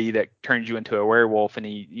 entity that turns you into a werewolf, and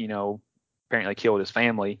he, apparently killed his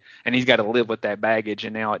family, and he's got to live with that baggage,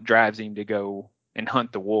 and now it drives him to go and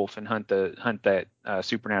hunt the wolf and hunt that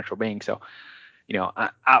supernatural being. So,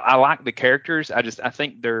 I like the characters. I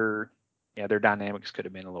think their dynamics could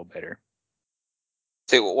have been a little better.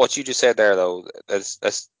 See, what you just said there, though,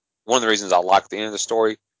 that's one of the reasons I like the end of the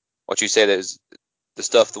story. What you said is the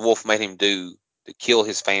stuff the wolf made him do to kill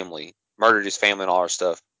his family, murdered his family, and all that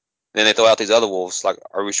stuff. And then they throw out these other wolves. Like,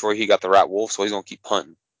 are we sure he got the right wolf? So he's gonna keep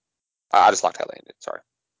hunting. I just liked how they ended. Sorry,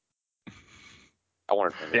 I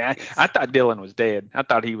wanted to. Yeah, I thought Dylan was dead. I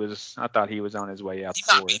thought he was on his way out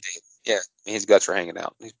the door. Yeah, his guts are hanging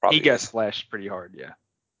out. He got slashed pretty hard. Yeah.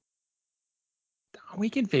 We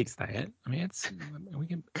can fix that. I mean, we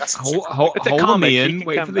can hold them in,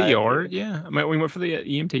 wait for the yard. Yeah, I mean, we wait for the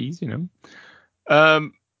EMTs.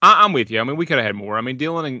 I'm with you. I mean, we could have had more. I mean,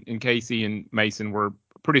 Dylan and Casey and Mason were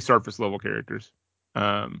pretty surface level characters.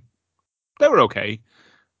 They were okay.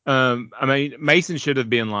 I mean, Mason should have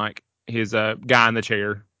been like his guy in the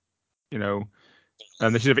chair. They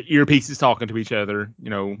should have earpieces talking to each other.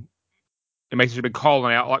 And Mason should have been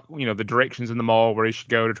calling out the directions in the mall where he should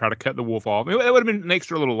go to try to cut the wolf off. It would have been an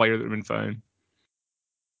extra little layer that would have been fun.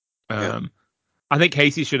 I think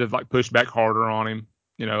Casey should have pushed back harder on him.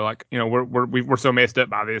 We're so messed up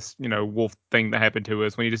by this wolf thing that happened to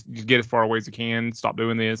us. When you just get as far away as you can, stop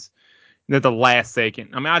doing this. And at the last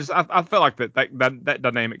second, I mean, I felt like that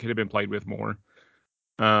dynamic could have been played with more.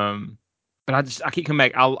 But I keep coming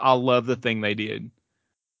back. I love the thing they did.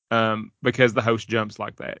 Because the host jumps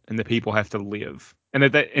like that, and the people have to live, and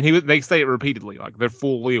they say it repeatedly, like they're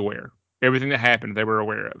fully aware. Everything that happened, they were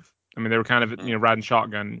aware of. I mean, they were kind of riding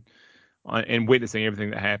shotgun and witnessing everything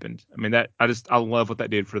that happened. I mean, I love what that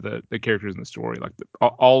did for the characters in the story, like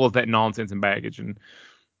all of that nonsense and baggage and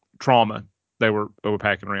trauma they were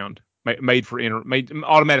packing around,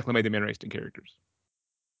 automatically made them interesting characters.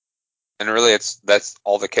 And really, that's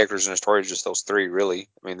all the characters in the story, just those three, really.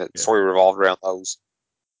 I mean, the story revolved around those.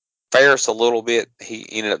 Ferris a little bit. He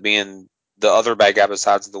ended up being the other bad guy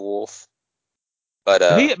besides the wolf. But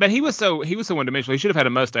he was so one-dimensional. He should have had a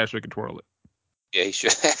mustache so he could twirl it. Yeah, he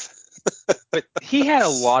should have. But he had a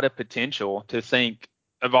lot of potential to think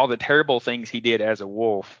of all the terrible things he did as a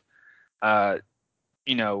wolf. What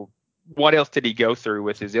else did he go through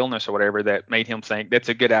with his illness or whatever that made him think that's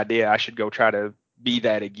a good idea? I should go try to be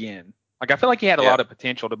that again. Like, I feel like he had a lot of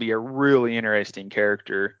potential to be a really interesting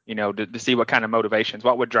character, to see what kind of motivations,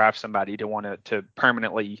 what would drive somebody to want to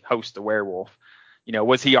permanently host the werewolf.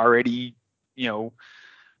 Was he already,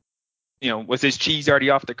 was his cheese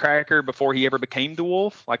already off the cracker before he ever became the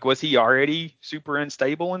wolf? Like, was he already super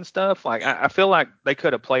unstable and stuff? Like, I feel like they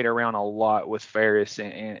could have played around a lot with Ferris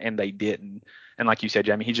and they didn't. And like you said,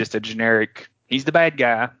 Jamie, he's just a generic, he's the bad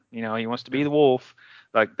guy. He wants to be the wolf.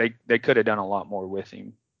 Like they could have done a lot more with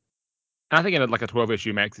him. I think in like a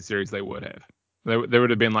 12-issue maxi series, they would have. There would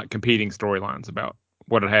have been like competing storylines about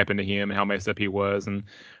what had happened to him and how messed up he was, and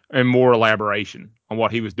more elaboration on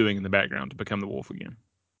what he was doing in the background to become the Wolf again.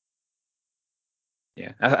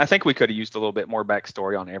 Yeah, I think we could have used a little bit more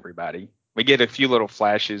backstory on everybody. We get a few little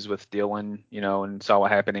flashes with Dylan, and saw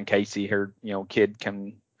what happened in Casey. Her, kid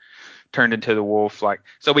turned into the wolf. Like,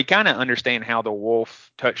 so we kind of understand how the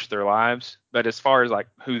wolf touched their lives, but as far as like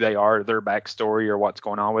who they are, their backstory, or what's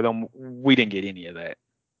going on with them, we didn't get any of that.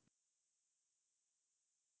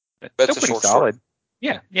 But That's still a pretty short solid.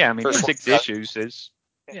 story. Yeah. I mean, For a 6 short issues is.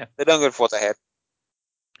 Yeah. They done good for what they had.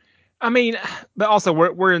 I mean, but also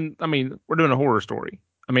we're in. I mean, we're doing a horror story.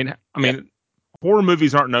 I mean, Yeah. horror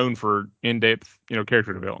movies aren't known for in-depth,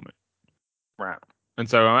 character development. Right. And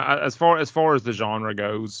so, as far as the genre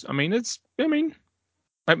goes, I mean,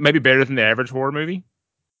 maybe better than the average horror movie.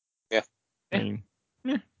 Yeah. I mean,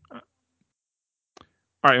 yeah. All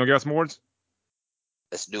right, you want to give us some words?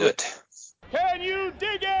 Let's do it. Can you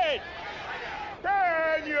dig it?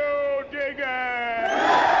 Can you dig it?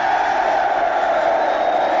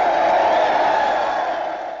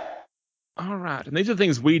 All right, and these are the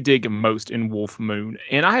things we dig most in Wolf Moon,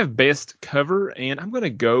 and I have best cover, and I'm going to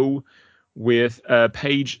go with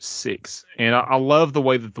page 6, and I love the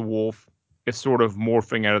way that the wolf is sort of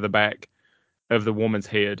morphing out of the back of the woman's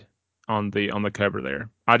head on the cover there.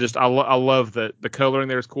 I love the coloring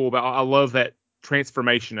there is cool, but I love that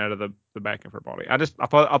transformation out of the back of her body. I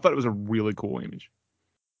thought it was a really cool image.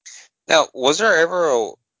 Now, was there ever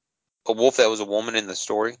a wolf that was a woman in the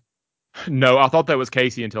story? No, I thought that was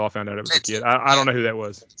Casey until I found out it was a kid. I don't know who that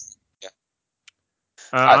was. Yeah.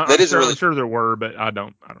 I'm sure there were, but I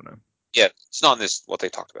don't know. Yeah, it's not in this what they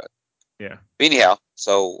talked about. Yeah. But anyhow,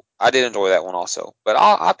 so I did enjoy that one also. But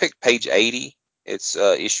I picked page 80. It's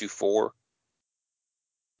issue 4.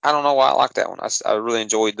 I don't know why I like that one. I really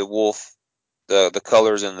enjoyed the wolf, the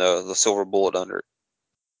colors, and the silver bullet under it.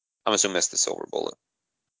 I'm assuming that's the silver bullet.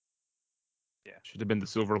 Yeah, should have been the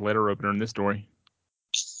silver letter opener in this story.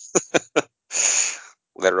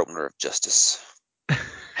 Letter opener of justice.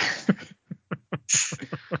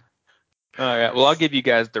 All right. Well, I'll give you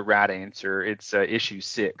guys the right answer. It's issue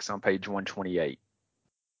 6 on page 128.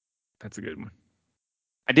 That's a good one.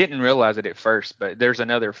 I didn't realize it at first, but there's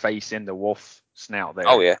another face in the wolf snout there.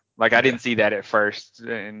 Oh yeah. Like I didn't see that at first,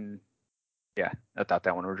 and yeah, I thought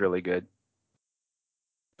that one was really good.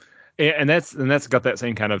 And that's got that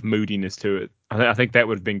same kind of moodiness to it. I think that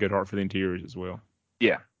would have been good art for the interiors as well.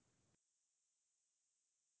 Yeah.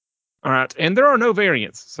 All right, and there are no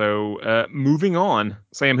variants. So moving on,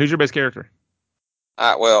 Sam, who's your best character?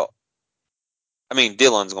 Well, I mean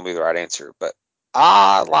Dylan's gonna be the right answer, but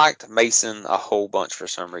I liked Mason a whole bunch for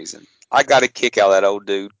some reason. I got a kick out of that old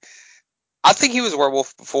dude. I think he was a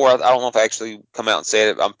werewolf before. I don't know if I actually come out and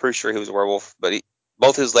said it. I'm pretty sure he was a werewolf, but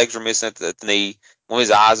both his legs were missing at the knee. One of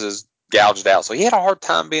his eyes is gouged out, so he had a hard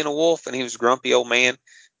time being a wolf, and he was a grumpy old man.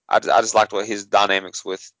 I just liked what his dynamics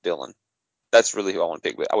with Dylan. That's really who I want to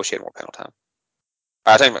pick, but I wish he had more panel time.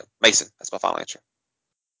 All right, tell you what, Mason. That's my final answer.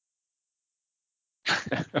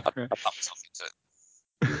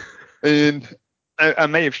 And I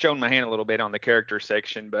may have shown my hand a little bit on the character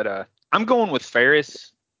section, but I'm going with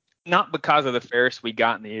Ferris, not because of the Ferris we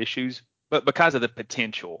got in the issues, but because of the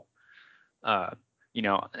potential. I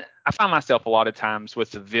find myself a lot of times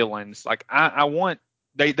with the villains, like I want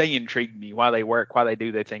they intrigue me, why they work, why they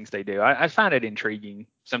do the things they do. I find it intriguing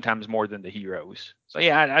sometimes more than the heroes. So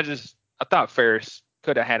yeah, I thought Ferris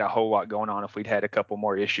could have had a whole lot going on if we'd had a couple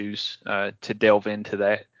more issues to delve into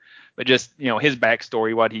that. But just his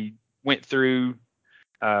backstory, what he went through,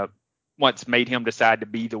 what's made him decide to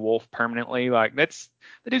be the wolf permanently. Like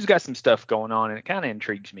the dude's got some stuff going on, and it kind of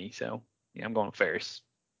intrigues me. So yeah, I'm going with Ferris.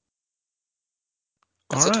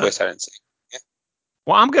 That's a twist I didn't see. Yeah.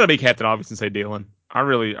 Well, I'm gonna be Captain Obvious and say Dylan. I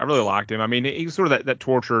really liked him. I mean, he was sort of that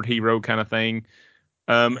tortured hero kind of thing.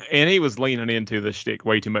 And he was leaning into the shtick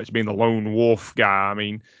way too much, being the lone wolf guy. I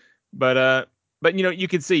mean, but you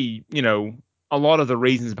could see, a lot of the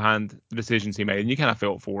reasons behind the decisions he made, and you kind of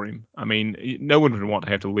felt for him. I mean, no one would want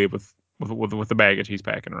to have to live with the baggage he's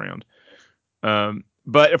packing around.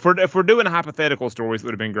 But if we're doing hypothetical stories, it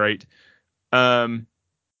would have been great.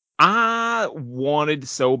 I wanted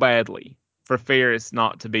so badly for Ferris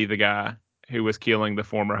not to be the guy who was killing the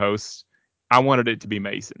former hosts. I wanted it to be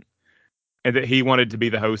Mason, and that he wanted to be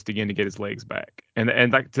the host again to get his legs back,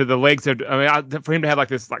 and like to the legs of, for him to have like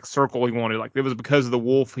this like circle he wanted, like it was because of the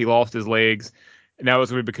wolf he lost his legs, and now it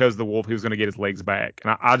was going to be because of the wolf he was going to get his legs back,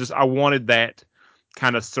 and I wanted that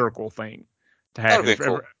kind of circle thing to happen.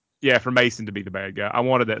 Cool. For Mason to be the bad guy. I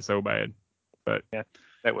wanted that so bad. But yeah,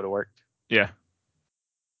 that would have worked. Yeah.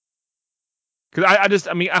 Because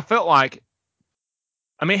I felt like,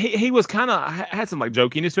 he was kind of had some like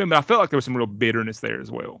jokiness to him, but I felt like there was some real bitterness there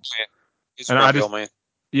as well. Yeah. He's And a I grumpy just, old man.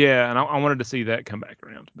 yeah, and I wanted to see that come back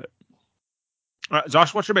around. But all right,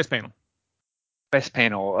 Josh, what's your best panel? Best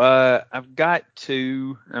panel. I've got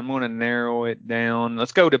two. I'm going to narrow it down.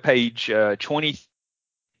 Let's go to page 20,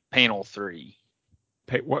 panel 3.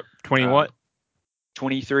 What 20 Um, what?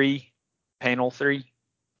 23, panel 3.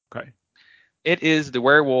 Okay. It is the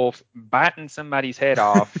werewolf biting somebody's head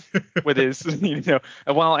off with his,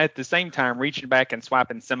 while at the same time reaching back and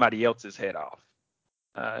swiping somebody else's head off.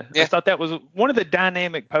 Yeah. I thought that was one of the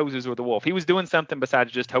dynamic poses with the wolf. He was doing something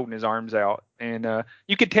besides just holding his arms out, and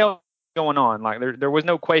you could tell going on. Like there was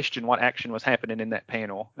no question what action was happening in that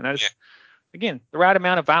panel. And I just, again, the right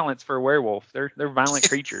amount of violence for a werewolf. They're violent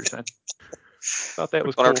creatures. I thought that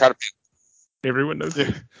was cool. Everyone knows.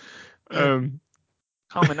 Yeah.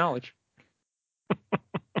 Common knowledge.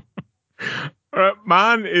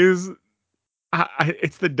 Mine is,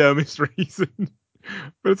 it's the dumbest reason,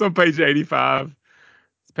 but it's on page 85.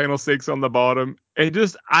 It's panel 6 on the bottom. I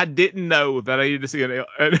didn't know that I needed to see a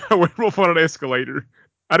werewolf on an escalator.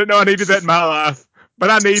 I didn't know I needed that in my life, but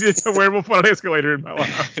I needed a werewolf on an escalator in my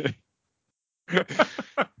life.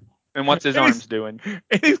 And what's his arms doing?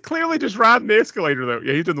 And he's clearly just riding the escalator, though.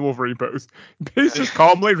 Yeah, he's doing the Wolverine pose. He's just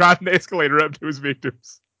calmly riding the escalator up to his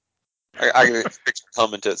victims. I can picture it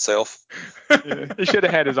humming to itself. Yeah, he should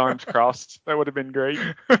have had his arms crossed. That would have been great.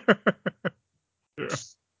 Yeah.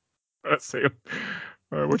 That's Sam.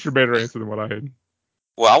 What's your better answer than what I had?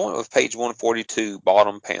 Well, I went with page 142,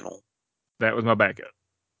 bottom panel. That was my backup.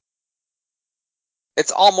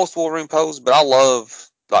 It's almost Wolverine pose, but I love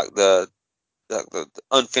like the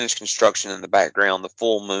unfinished construction in the background, the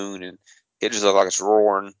full moon, and it just looks like it's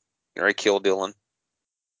roaring. He killed Dylan.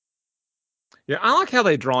 Yeah, I like how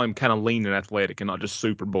they draw him kind of lean and athletic and not just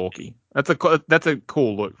super bulky. That's a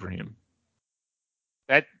cool look for him.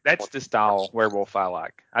 That's the style werewolf I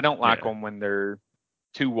like. I don't like them when they're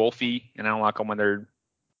too wolfy, and I don't like them when they're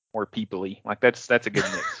more peoply. Like that's a good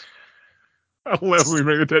mix. I love when we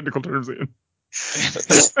bring the technical terms in.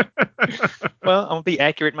 Well, I'll be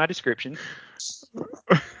accurate in my description.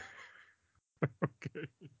 Okay.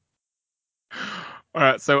 All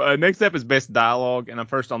right. So next up is best dialogue, and I'm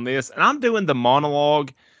first on this, and I'm doing the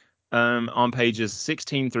monologue on pages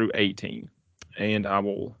 16 through 18, and I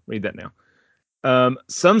will read that now.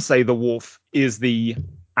 Some say the wolf is the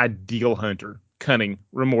ideal hunter, cunning,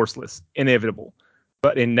 remorseless, inevitable.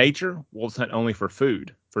 But in nature, wolves hunt only for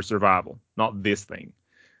food, for survival, not this thing.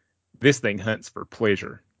 This thing hunts for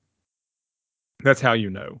pleasure. That's how you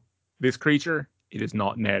know. This creature, it is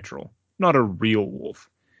not natural, not a real wolf.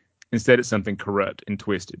 Instead, it's something corrupt and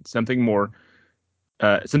twisted, something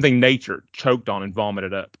nature choked on and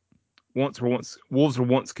vomited up. Wolves were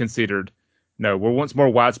once considered, no, were once more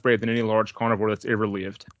widespread than any large carnivore that's ever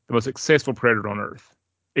lived, the most successful predator on Earth,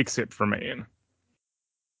 except for man.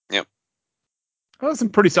 Yep. Well, that's some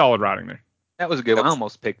pretty solid writing there. That was a good one. I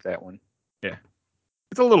almost picked that one. Yeah.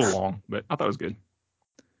 It's a little long, but I thought it was good.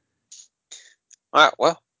 All right,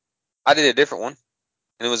 well, I did a different one,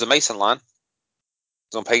 and it was a Mason line.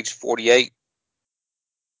 It's on page 48.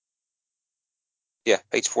 Yeah,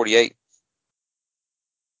 page 48.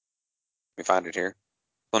 Let me find it here.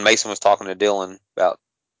 When Mason was talking to Dylan about,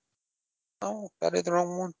 oh, I did the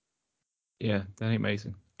wrong one. Yeah, that ain't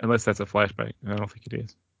Mason. Unless that's a flashback. I don't think it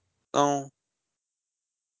is. No.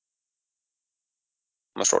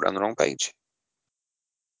 I'm going to scroll down the wrong page.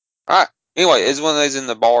 All right. Anyway, it's when they was in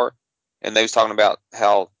the bar, and they was talking about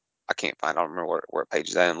how, I can't find, I don't remember where page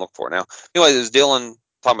is at, and look for it now. Anyway, it was Dylan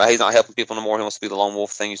talking about he's not helping people no more. He wants to be the lone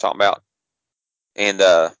wolf thing he's talking about. And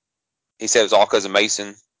he said it was all because of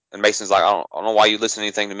Mason. And Mason's like, I don't know why you listen to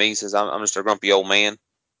anything to me. He says, I'm just a grumpy old man.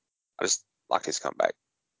 I just like his comeback.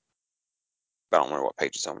 But I don't remember what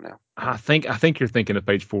page it's on now. I think you're thinking of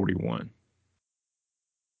page 41.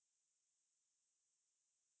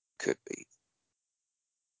 Could be.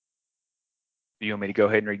 Do you want me to go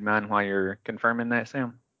ahead and read mine while you're confirming that,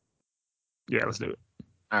 Sam? Yeah, let's do it.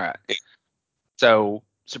 All right. So,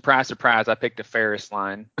 surprise, surprise, I picked a Ferris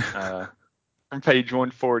line from page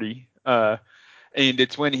 140. And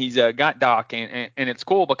it's when he's got Doc, and it's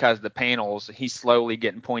cool because the panels, he's slowly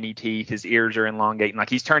getting pointy teeth, his ears are elongating, like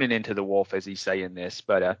he's turning into the wolf as he's saying this.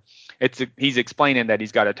 But he's explaining that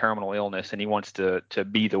he's got a terminal illness and he wants to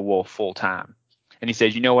be the wolf full time. And he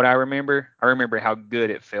says, you know what I remember? I remember how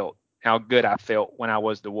good it felt, how good I felt when I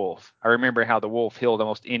was the wolf. I remember how the wolf healed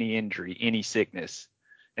almost any injury, any sickness.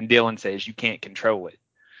 And Dylan says, you can't control it.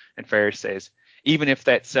 And Ferris says, Even if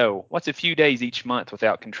that's so, what's a few days each month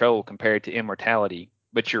without control compared to immortality?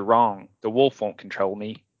 But you're wrong. The wolf won't control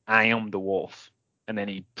me. I am the wolf. And then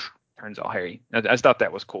he turns all hairy. I just thought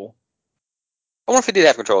that was cool. I wonder if he did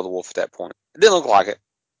have control of the wolf at that point. It didn't look like it.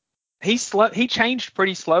 He changed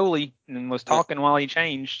pretty slowly and was talking while he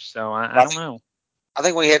changed. So I don't know. I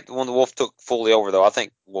think when the wolf took fully over, though, I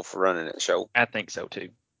think Wolf was running that show. I think so too.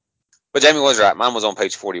 But Jamie was right. Mine was on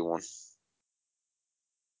page 41.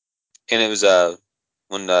 And it was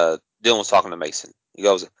when Dylan was talking to Mason. He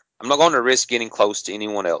goes, I'm not going to risk getting close to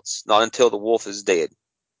anyone else, not until the wolf is dead,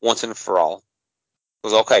 once and for all. He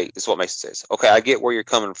goes, okay, this is what Mason says. Okay, I get where you're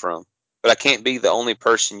coming from, but I can't be the only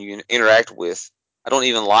person you interact with. I don't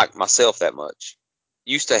even like myself that much.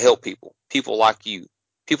 Used to help people like you,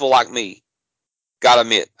 people like me. Gotta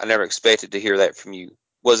admit, I never expected to hear that from you.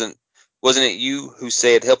 Wasn't it you who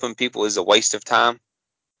said helping people is a waste of time?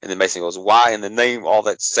 And then Mason goes, why in the name of all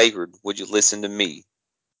that's sacred would you listen to me?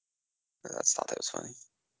 I thought that was funny.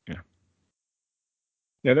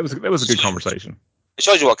 Yeah, that was a good conversation. It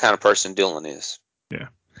shows you what kind of person Dylan is.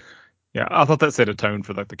 Yeah, I thought that set a tone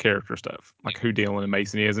for like the character stuff, like who Dylan and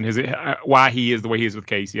Mason is, and why he is the way he is with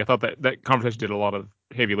Casey. I thought that conversation did a lot of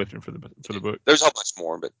heavy lifting for the book. There's a whole bunch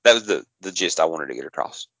more, but that was the gist I wanted to get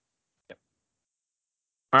across. Yep.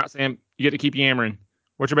 All right, Sam, you get to keep yammering.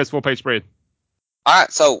 What's your best full page spread? All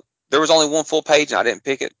right, so there was only one full page, and I didn't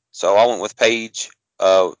pick it, so I went with page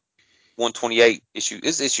 128.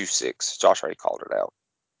 Issue 6. Josh already called it out.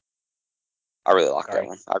 I really like that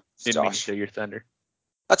one. Didn't mean to steal your thunder.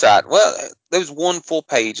 That's all right. Well, there was one full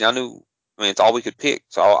page, and it's all we could pick,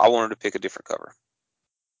 so I wanted to pick a different cover.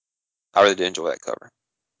 I really did enjoy that cover.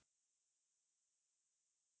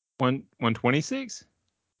 126?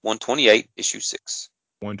 128, issue 6.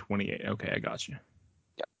 128. Okay, I got you.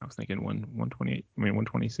 Yeah. I was thinking 128.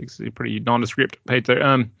 126 is a pretty nondescript page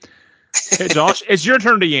there. Hey, Josh, it's your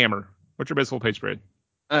turn to yammer. What's your best full page spread?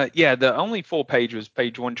 Yeah, the only full page was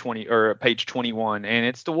page 120 or page 21, and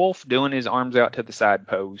it's the wolf doing his arms out to the side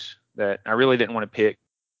pose that I really didn't want to pick.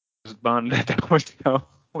 I was bummed that was the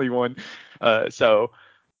only one. So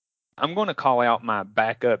I'm going to call out my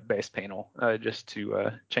backup best panel just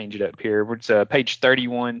to change it up here. It's page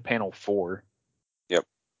 31, panel 4. Yep.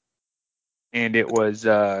 And it was,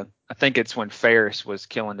 I think it's when Ferris was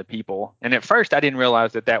killing the people. And at first I didn't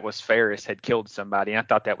realize that was Ferris had killed somebody. I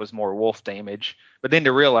thought that was more wolf damage. But then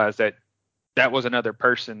to realize that was another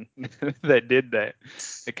person that did that,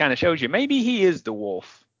 it kind of shows you maybe he is the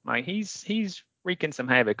wolf. Like he's wreaking some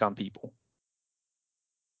havoc on people.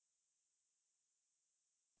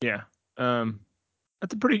 Yeah.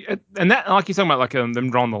 That's a pretty, and that, like you're talking about, like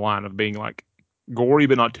them drawing the line of being like gory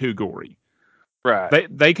but not too gory. Right.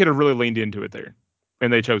 They could have really leaned into it there,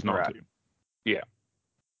 and they chose not to. Yeah.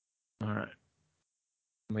 All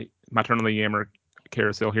right. My turn on the yammer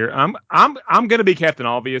carousel here. I'm gonna be Captain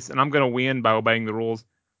Obvious, and I'm gonna win by obeying the rules.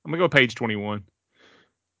 I'm gonna go page 21.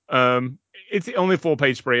 It's the only full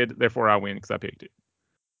page spread, therefore I win because I picked it.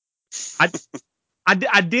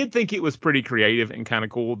 I did think it was pretty creative and kind of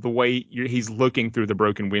cool the way he's looking through the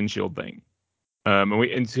broken windshield thing.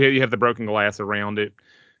 And so you have the broken glass around it.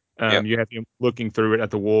 Yep. You have him looking through it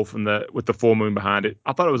at the wolf and with the full moon behind it.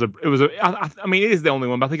 I thought I mean, it is the only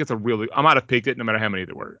one, but I think it's I might have picked it no matter how many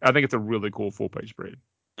there were. I think it's a really cool full page spread.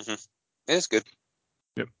 Mm-hmm. It's good.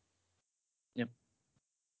 Yep.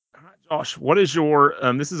 All right, Josh, what is your,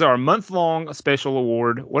 this is our month-long special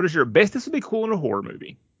award. What is your best? This would be cool in a horror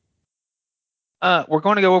movie. We're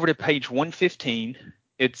going to go over to page 115.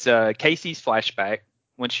 It's Casey's flashback.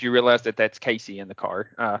 Once you realize that's Casey in the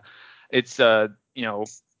car. It's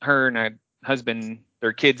her and her husband,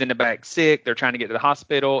 their kid's in the back sick. They're trying to get to the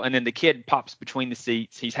hospital, and then the kid pops between the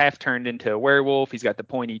seats. He's half turned into a werewolf. He's got the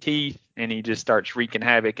pointy teeth, and he just starts wreaking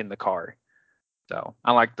havoc in the car. So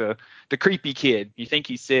I like the creepy kid. You think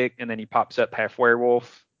he's sick, and then he pops up half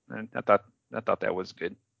werewolf. And I thought that was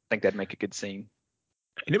good. I think that'd make a good scene.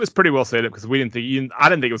 And it was pretty well set up because I didn't think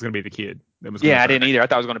it was going to be the kid. I didn't either. I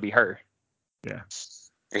thought it was going to be her. Yeah.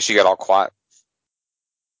 And she got all quiet.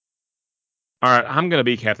 All right, I'm going to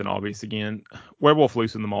be Captain Obvious again. Werewolf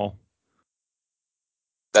Loose in the Mall.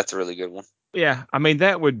 That's a really good one. Yeah, I mean,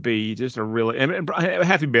 that would be just a really, and it would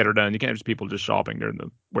have to be better done. You can't have just people just shopping during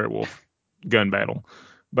the werewolf gun battle.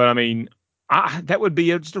 But I mean, that would be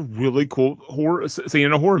just a really cool horror scene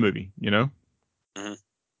in a horror movie, you know? Mm-hmm.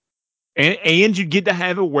 And you'd get to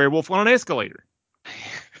have a werewolf on an escalator.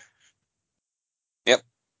 Yep.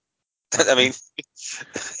 I mean,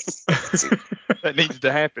 that needs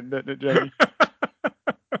to happen, doesn't it, Jamie?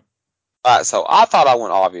 All right, so I thought I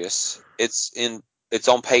went obvious. It's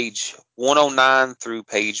on page 109 through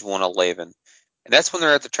page 111, and that's when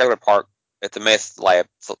they're at the trailer park at the meth lab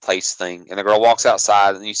place thing, and the girl walks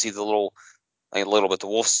outside, and you see the little, a little bit, the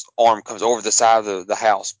wolf's arm comes over the side of the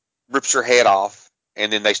house, rips her head off,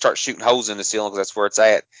 and then they start shooting holes in the ceiling because that's where it's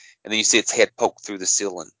at, and then you see its head poke through the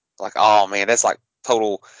ceiling. Like, oh man, that's like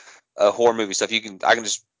total horror movie stuff. I can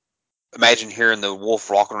just imagine hearing the wolf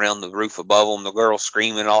walking around the roof above them, the girl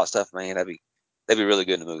screaming, and all that stuff. Man, that'd be really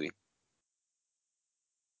good in the movie.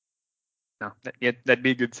 No, that'd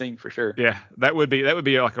be a good scene for sure. Yeah, that would be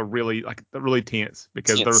like really tense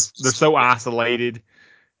because Tense. they're so isolated.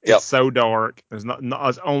 It's Yep. so dark. There's not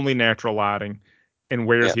it's only natural lighting. And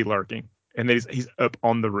where is Yep. he lurking? And then he's up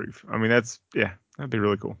on the roof. I mean, that'd be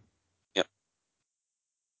really cool. Yep.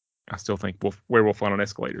 I still think werewolf flying on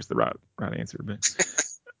escalators the right answer, but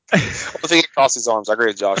I think he crossed his arms. I agree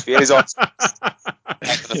with Josh. If he had his arms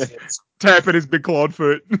tapping his big clawed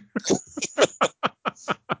foot.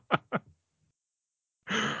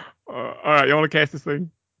 All right, you want to cast this thing?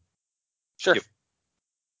 Sure. Yep.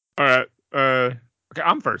 All right. Okay,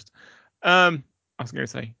 I'm first. I was gonna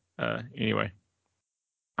say. Anyway,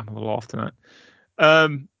 I'm a little off tonight.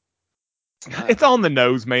 It's on the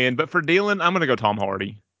nose, man. But for Dylan, I'm gonna go Tom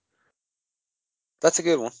Hardy. That's a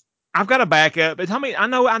good one. I've got a backup. But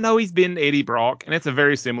I know he's been Eddie Brock, and it's a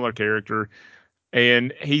very similar character,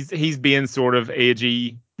 and he's been sort of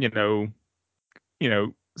edgy,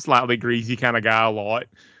 slightly greasy kind of guy a lot.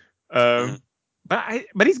 But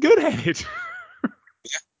he's good at it.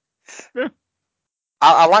 Yeah.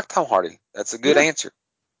 I like Tom Hardy. That's a good answer.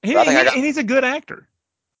 And he's a good actor.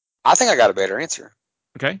 I think I got a better answer.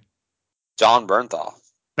 Okay. John Bernthal.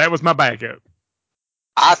 That was my backup.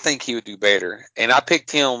 I think he would do better, and I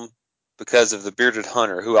picked him because of the Bearded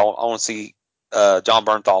Hunter, who I want to see John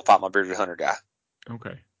Bernthal fight my Bearded Hunter guy.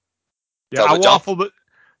 Okay. Yeah, I waffle, but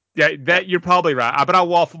you're probably right. But I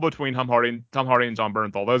waffle between Tom Hardy and John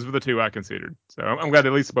Bernthal. Those were the two I considered. So I'm glad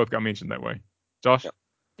at least both got mentioned that way. Josh? Yep.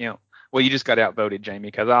 Yeah. Well, you just got outvoted, Jamie,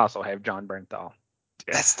 because I also have John Bernthal.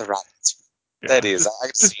 That's the right answer. Yeah. That is.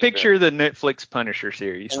 Just picture the Netflix Punisher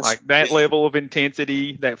series, like that level of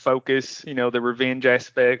intensity, that focus, the revenge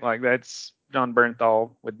aspect. Like that's John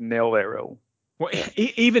Bernthal would nail that role. Well,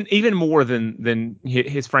 even more than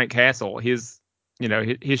his Frank Castle, his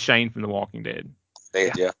Shane from The Walking Dead.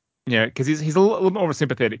 Yeah. Yeah, because he's a little more of a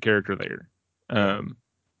sympathetic character there.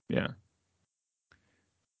 Yeah.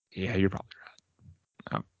 Yeah, you're probably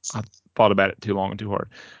right. I thought about it too long and too hard.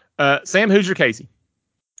 Sam, who's your Casey?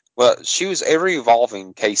 Well, she was ever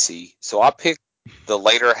evolving Casey, so I picked the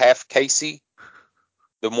later half Casey,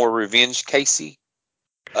 the more revenge Casey.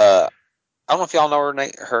 I don't know if y'all know her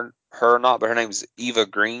name, her or not, but her name is Eva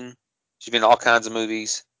Green. She's been in all kinds of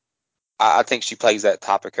movies. I think she plays that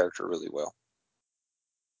type of character really well.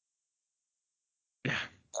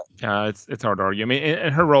 Yeah, it's hard to argue. I mean,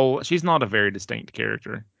 in her role, she's not a very distinct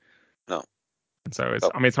character. No. And so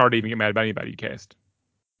it's hard to even get mad about anybody you cast.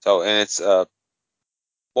 So, and it's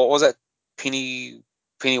what was that?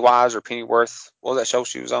 Pennywise or Pennyworth? What was that show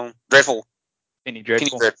she was on? Dreadful. Penny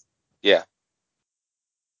Dreadful. Yeah.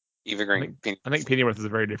 Eva Green. I think Pennyworth is a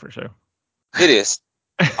very different show. It is.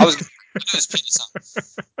 I was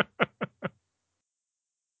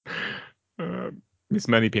Miss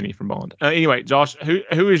Moneypenny from Bond. Anyway, Josh,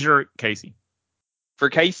 who is your Casey? For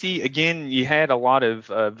Casey, again, you had a lot of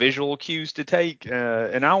visual cues to take,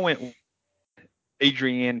 and I went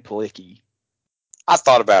Adrienne Palicki. I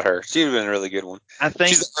thought about her. She would have been a really good one. I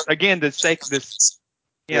think again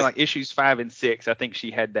like issues 5 and 6. I think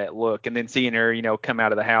she had that look, and then seeing her, come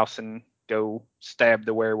out of the house and go stab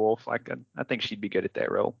the werewolf. I think she'd be good at that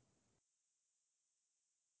role.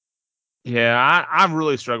 Yeah, I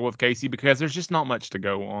really struggle with Casey because there's just not much to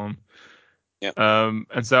go on. Yeah.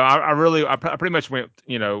 And so I pretty much went,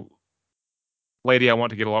 lady, I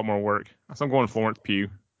want to get a lot more work. So I'm going Florence Pugh.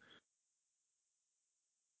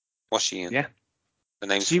 What's she in? Yeah. The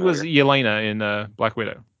name's She familiar. was Yelena in Black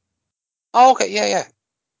Widow. Oh, okay. Yeah.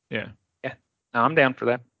 Yeah. No, I'm down for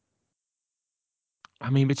that.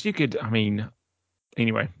 I mean, but you could. I mean,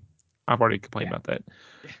 anyway, I've already complained about that.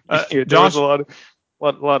 There Josh, was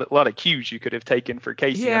a lot of cues you could have taken for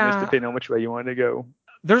Casey. Yeah. On this, depending on which way you wanted to go.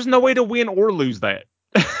 There's no way to win or lose that.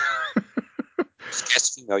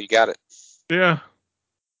 Yes, you got it. Yeah.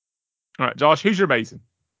 All right, Josh, who's your Mason?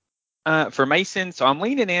 For Mason, so I'm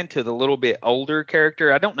leaning into the little bit older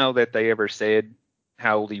character. I don't know that they ever said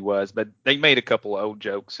how old he was, but they made a couple of old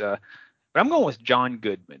jokes. But I'm going with John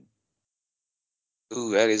Goodman.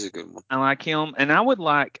 Ooh, that is a good one. I like him, and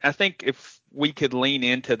I think if we could lean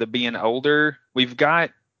into the being older, we've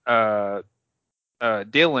got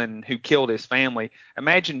Dylan, who killed his family.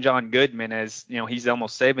 Imagine John Goodman as, he's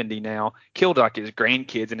almost 70 now, killed like his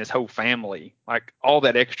grandkids and his whole family, like all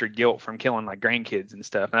that extra guilt from killing like grandkids and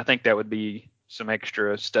stuff. And I think that would be some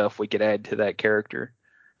extra stuff we could add to that character.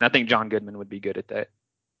 And I think John Goodman would be good at that.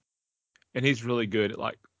 And he's really good at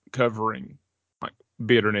like covering like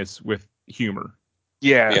bitterness with humor.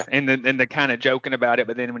 Yeah. And the kind of joking about it,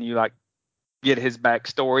 but then when you like get his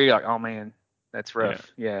backstory, like, oh man, that's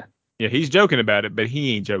rough. Yeah. Yeah, he's joking about it, but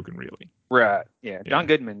he ain't joking really. Right. Yeah. John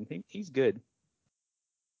Goodman, he's good.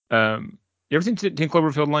 You ever seen 10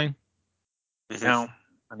 Cloverfield Lane? Mhm. No,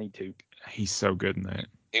 I need to. He's so good in that.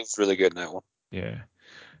 He was really good in that one. Yeah.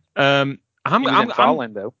 He was in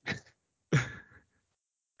Fallen though.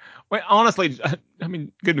 Well, honestly, I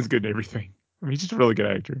mean, Goodman's good in everything. I mean, he's just a really good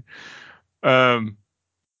actor.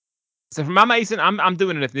 So for my Mason, I'm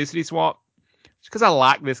doing an ethnicity swap just because I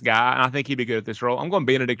like this guy and I think he'd be good at this role. I'm going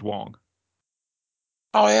Benedict Wong.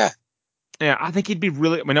 Oh yeah. Yeah, I think he'd be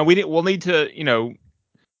really. I mean, we'll need to,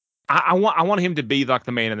 I want him to be like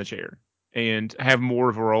the man in the chair and have more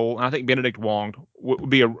of a role. And I think Benedict Wong would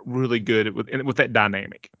be a really good with that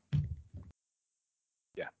dynamic.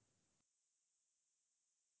 Yeah,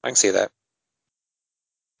 I can see that.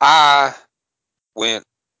 I went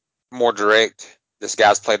more direct. This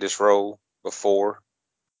guy's played this role before.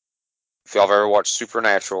 If y'all have ever watched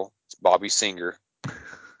Supernatural, it's Bobby Singer.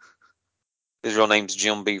 His real name's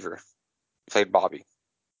Jim Beaver. He played Bobby.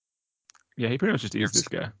 Yeah, he pretty much just is this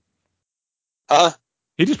guy. Huh?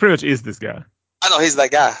 He just pretty much is this guy. I know he's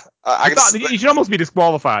that guy. He should almost be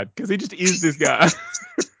disqualified because he just is this guy.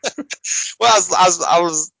 Well, I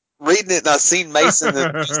was reading it and I seen Mason.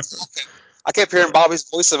 And I kept hearing Bobby's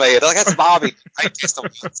voice in my head. Like, that's Bobby. I didn't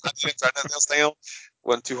write nothing else down.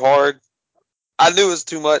 Wasn't too hard. I knew it was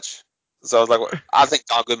too much, so I was like, well, I think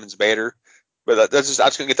John Goodman's better. But I just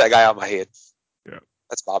couldn't get that guy out of my head. Yeah,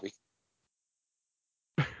 that's Bobby.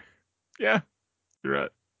 Yeah, you're right.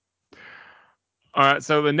 All right,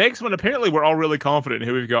 so the next one, apparently we're all really confident in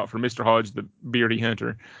who we've got for Mr. Hodge, the beardy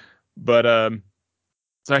hunter. But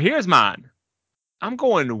so here's mine. I'm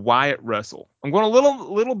going Wyatt Russell. I'm going a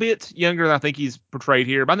little bit younger than I think he's portrayed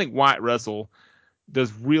here, but I think Wyatt Russell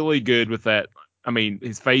does really good with that. I mean,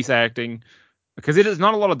 his face acting, because it is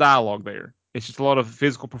not a lot of dialogue there. It's just a lot of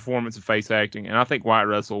physical performance and face acting, and I think Wyatt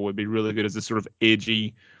Russell would be really good as this sort of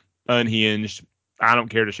edgy, unhinged, I don't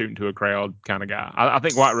care to shoot into a crowd kind of guy. I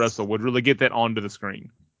think Wyatt Russell would really get that onto the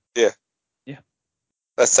screen. Yeah. Yeah.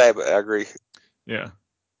 That's sad, but I agree. Yeah.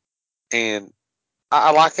 And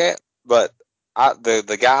I like that, but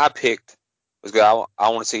the guy I picked was good. I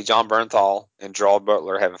want to see John Bernthal and Gerald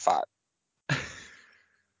Butler having a fight.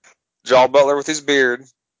 Gerald Butler with his beard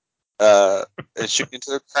and shooting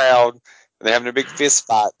into the crowd, and they're having a big fist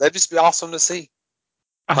fight. That'd just be awesome to see.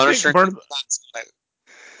 I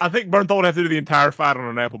think Bernthal would have to do the entire fight on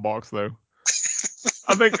an apple box, though.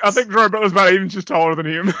 I think Gerard Butler's about 8 inches taller than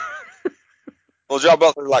him. Well, Gerald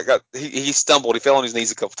Butler he stumbled. He fell on his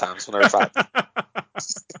knees a couple times when they were fighting.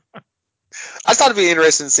 I thought it'd be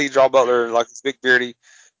interesting to see Gerald Butler like this big beardy,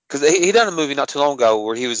 because he done a movie not too long ago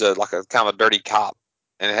where he was a kind of a dirty cop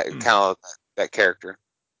and it had kind of that character,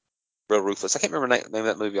 real ruthless. I can't remember the name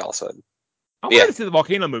of that movie all of a sudden. I wanted to see the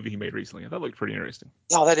volcano movie he made recently. That looked pretty interesting.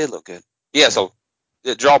 Oh, that did look good. Yeah, so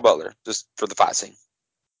Gerald Butler just for the fight scene.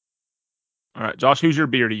 All right, Josh, who's your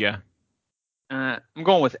beardy guy? I'm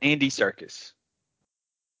going with Andy Serkis.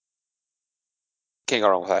 Can't go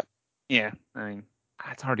wrong with that. Yeah, I mean,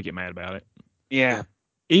 it's hard to get mad about it. Yeah.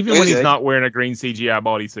 Even when he's not wearing a green CGI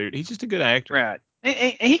bodysuit, he's just a good actor. Right.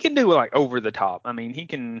 And he can do like over the top. I mean, he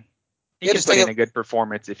can put in a good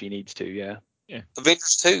performance if he needs to. Yeah. Yeah.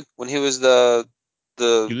 Avengers 2 when he was the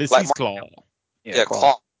Ulysses Claw. Yeah,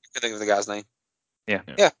 Claw. I can't think of the guy's name. Yeah.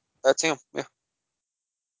 Yeah, that's him. Yeah.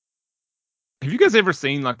 Have you guys ever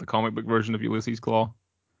seen like the comic book version of Ulysses Claw?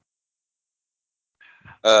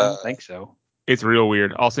 I don't think so. It's real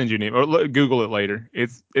weird. I'll send you a name or Google it later.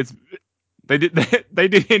 It's they did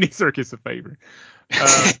Andy Serkis a favor.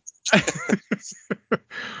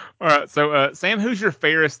 All right, so Sam, who's your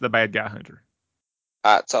Ferris the bad guy hunter?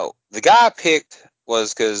 All right, so the guy I picked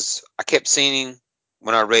was because I kept seeing him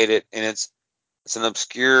when I read it, and it's an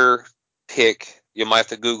obscure pick. You might have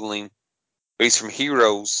to Google him. But he's from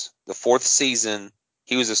Heroes, the 4th season.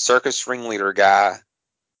 He was a circus ringleader guy.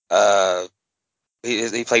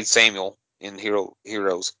 He played Samuel in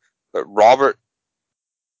Heroes. But Robert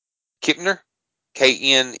Kepner,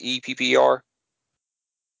 Knepper.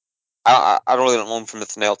 I really don't know him from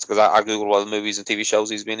nothing else because I Googled all the movies and TV shows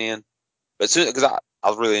he's been in. But because I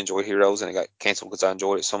really enjoyed Heroes and it got canceled because I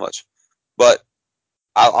enjoyed it so much. But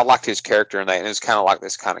I liked his character in that, and it's kind of like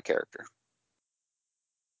this kind of character.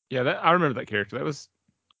 Yeah, I remember that character.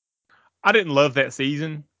 I didn't love that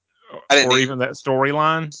season I didn't or either. even that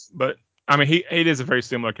storyline, but I mean, he is a very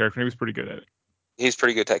similar character. And he was pretty good at it. He's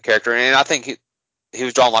pretty good at that character, and I think he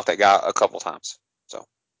was drawn like that guy a couple times. So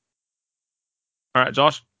All right,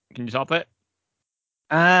 Josh, can you top that?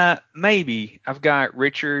 Maybe. I've got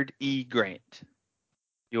Richard E. Grant.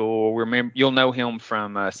 You'll know him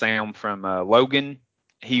from Sam from Logan.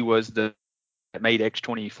 He was the that made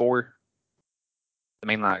X-24, the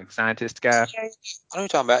main like scientist guy. I know what you're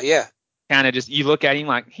talking about. Yeah, Kind of just you look at him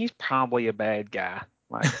like he's probably a bad guy.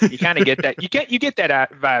 Like you kind of get that you get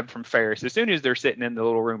that vibe from Ferris as soon as they're sitting in the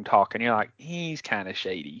little room talking. You're like he's kind of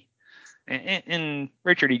shady, and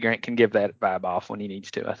Richard E. Grant can give that vibe off when he needs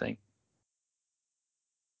to. I think.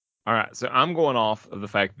 All right, so I'm going off of the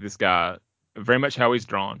fact that this guy, very much how he's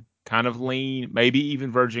drawn, kind of lean, maybe even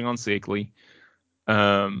verging on sickly.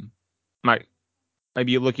 Like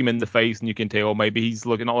maybe you look him in the face and you can tell maybe he's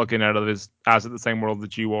not looking out of his eyes at the same world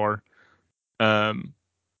that you are.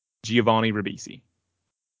 Giovanni Ribisi.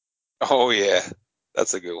 oh yeah,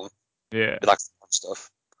 that's a good one. Yeah, He likes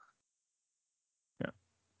stuff. yeah.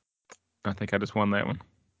 I think I just won that one.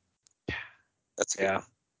 That's a good one.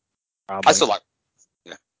 Probably. I still like.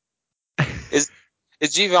 Yeah. Is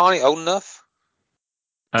Giovanni old enough?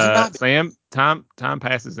 Sam, time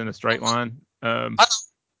passes in a straight line. I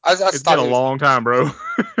It's been a long time, bro. He's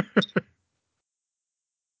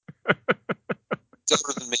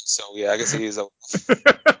older than me, so yeah, I guess he is old.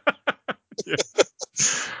 Yeah.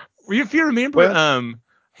 Well, if you remember,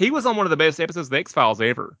 he was on one of the best episodes of the X-Files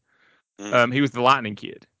ever. He was the Lightning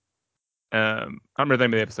Kid. I don't remember the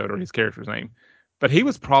name of the episode or his character's name, but he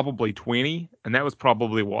was probably 20, and that was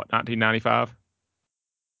probably what 1995.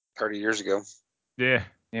 30 years ago. Yeah.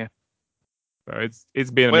 Yeah. So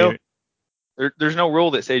it's been a minute. There's no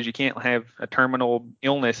rule that says you can't have a terminal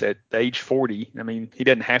illness at age 40. I mean, he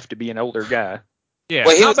doesn't have to be an older guy. Yeah.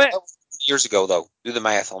 Well, he was years ago though. Do the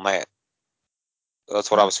math on that. So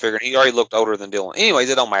that's what I was figuring. He already looked older than Dylan. Anyways,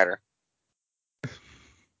 it don't matter.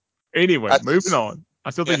 Anyway, moving on.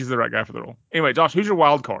 I still think he's the right guy for the role. Anyway, Josh, who's your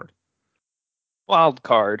wild card? Wild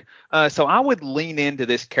card. So I would lean into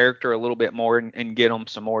this character a little bit more and get him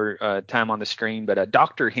some more time on the screen. But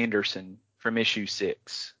Dr. Henderson from issue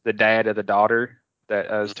 6, the dad of the daughter that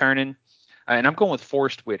is turning. And I'm going with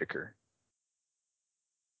Forrest Whitaker.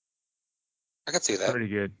 I can see that. Pretty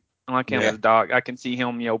good. I like him as a dog. I can see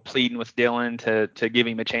him, pleading with Dylan to give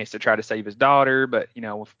him a chance to try to save his daughter. But,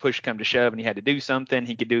 if push come to shove and he had to do something,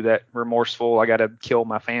 he could do that remorseful. I got to kill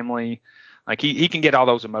my family. Like he can get all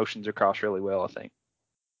those emotions across really well, I think.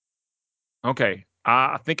 Okay.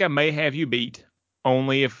 I think I may have you beat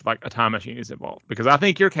only if like a time machine is involved, because I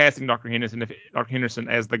think you're casting Dr. Henderson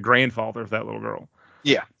as the grandfather of that little girl.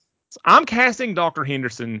 Yeah. So I'm casting Dr.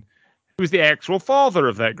 Henderson, who's the actual father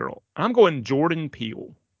of that girl. I'm going Jordan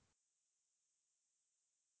Peele.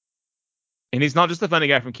 And he's not just the funny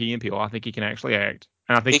guy from Key and Peele. I think he can actually act.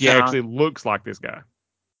 And I think he actually looks like this guy.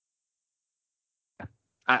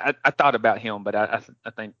 I thought about him, but I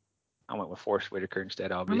think I went with Forrest Whitaker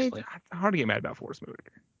instead, obviously. I mean, it's hard to get mad about Forrest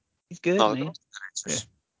Whitaker. He's good, man. Yeah.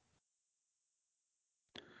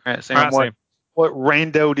 All right, Sam, what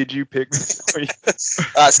rando did you pick? There's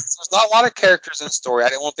not a lot of characters in the story. I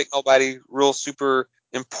didn't want to pick nobody real super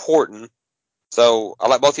important. So I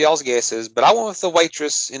like both of y'all's guesses, but I went with the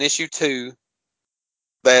waitress in issue 2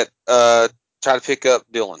 that tried to pick up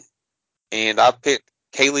Dylan. And I picked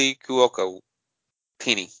Kaylee Cuoco,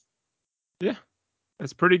 Penny. Yeah,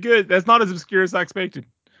 that's pretty good. That's not as obscure as I expected.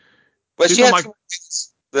 But she had some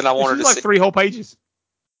things that I wanted to see. Like 3 whole pages.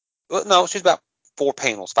 Well, no, she's about 5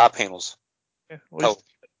 panels. Yeah,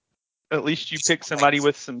 at least you picked somebody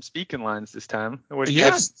with some speaking lines this time.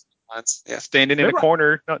 Yeah. Standing in a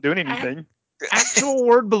corner, not doing anything. Actual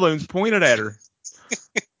word balloons pointed at her.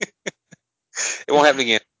 It won't happen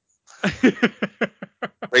again.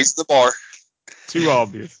 Raise the bar. Too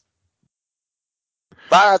obvious.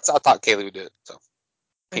 But I thought Kaylee would do it. So,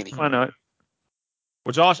 Penny. Why not?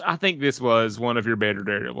 Well, Josh, I think this was one of your better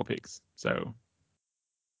Daredevil picks. So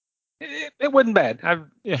it wasn't bad.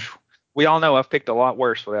 We all know I've picked a lot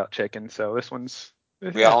worse without checking. So this one's.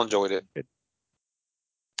 We all enjoyed it.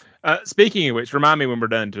 Speaking of which, remind me when we're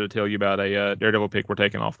done to tell you about a Daredevil pick we're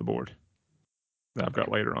taking off the board that I've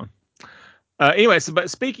got later on. Anyway,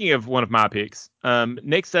 but speaking of one of my picks,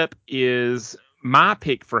 next up is my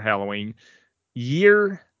pick for Halloween,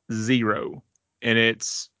 Year Zero. And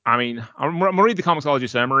I'm going to read the Comixology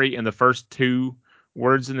summary, and the first 2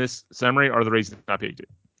 words in this summary are the reason I picked it.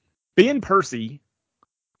 Ben Percy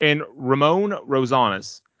and Ramon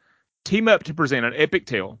Rosanas team up to present an epic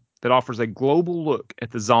tale that offers a global look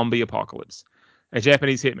at the zombie apocalypse. a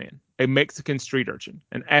Japanese hitman, a Mexican street urchin,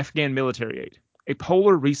 an Afghan military aide, a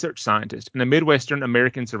polar research scientist, and a Midwestern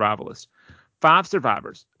American survivalist. 5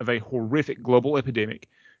 survivors of a horrific global epidemic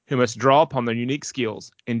who must draw upon their unique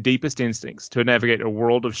skills and deepest instincts to navigate a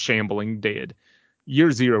world of shambling dead.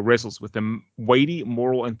 Year Zero wrestles with the weighty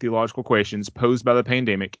moral and theological questions posed by the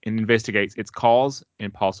pandemic and investigates its cause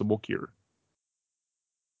and possible cure.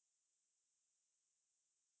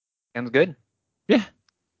 Sounds good. Yeah.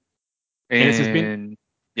 And it says Ben,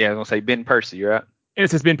 yeah, I was gonna say Ben Percy, right? and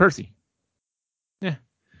it says Ben Percy. Yeah.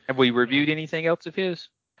 Have we reviewed anything else of his?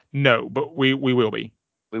 No, but we will be.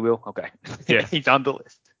 We will. Okay. Yeah. He's on the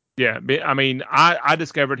list. Yeah. I mean, I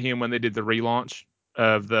discovered him when they did the relaunch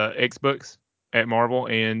of the X books at Marvel,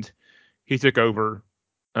 and he took over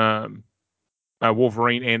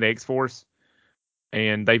Wolverine and X Force,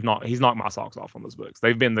 and he's knocked my socks off on those books.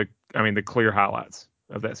 They've been the clear highlights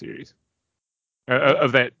of that series,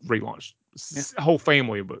 of that relaunch. Whole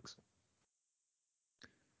family of books.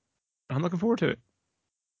 I'm looking forward to it.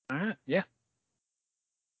 All right. Yeah.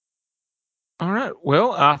 All right.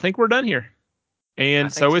 Well, I think we're done here.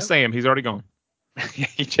 And so is Sam. He's already gone.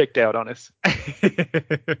 He checked out on us.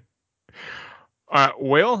 All right.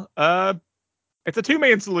 Well, it's a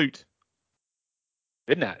 2-man salute.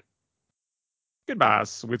 Good night. Goodbye,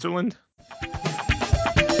 Switzerland.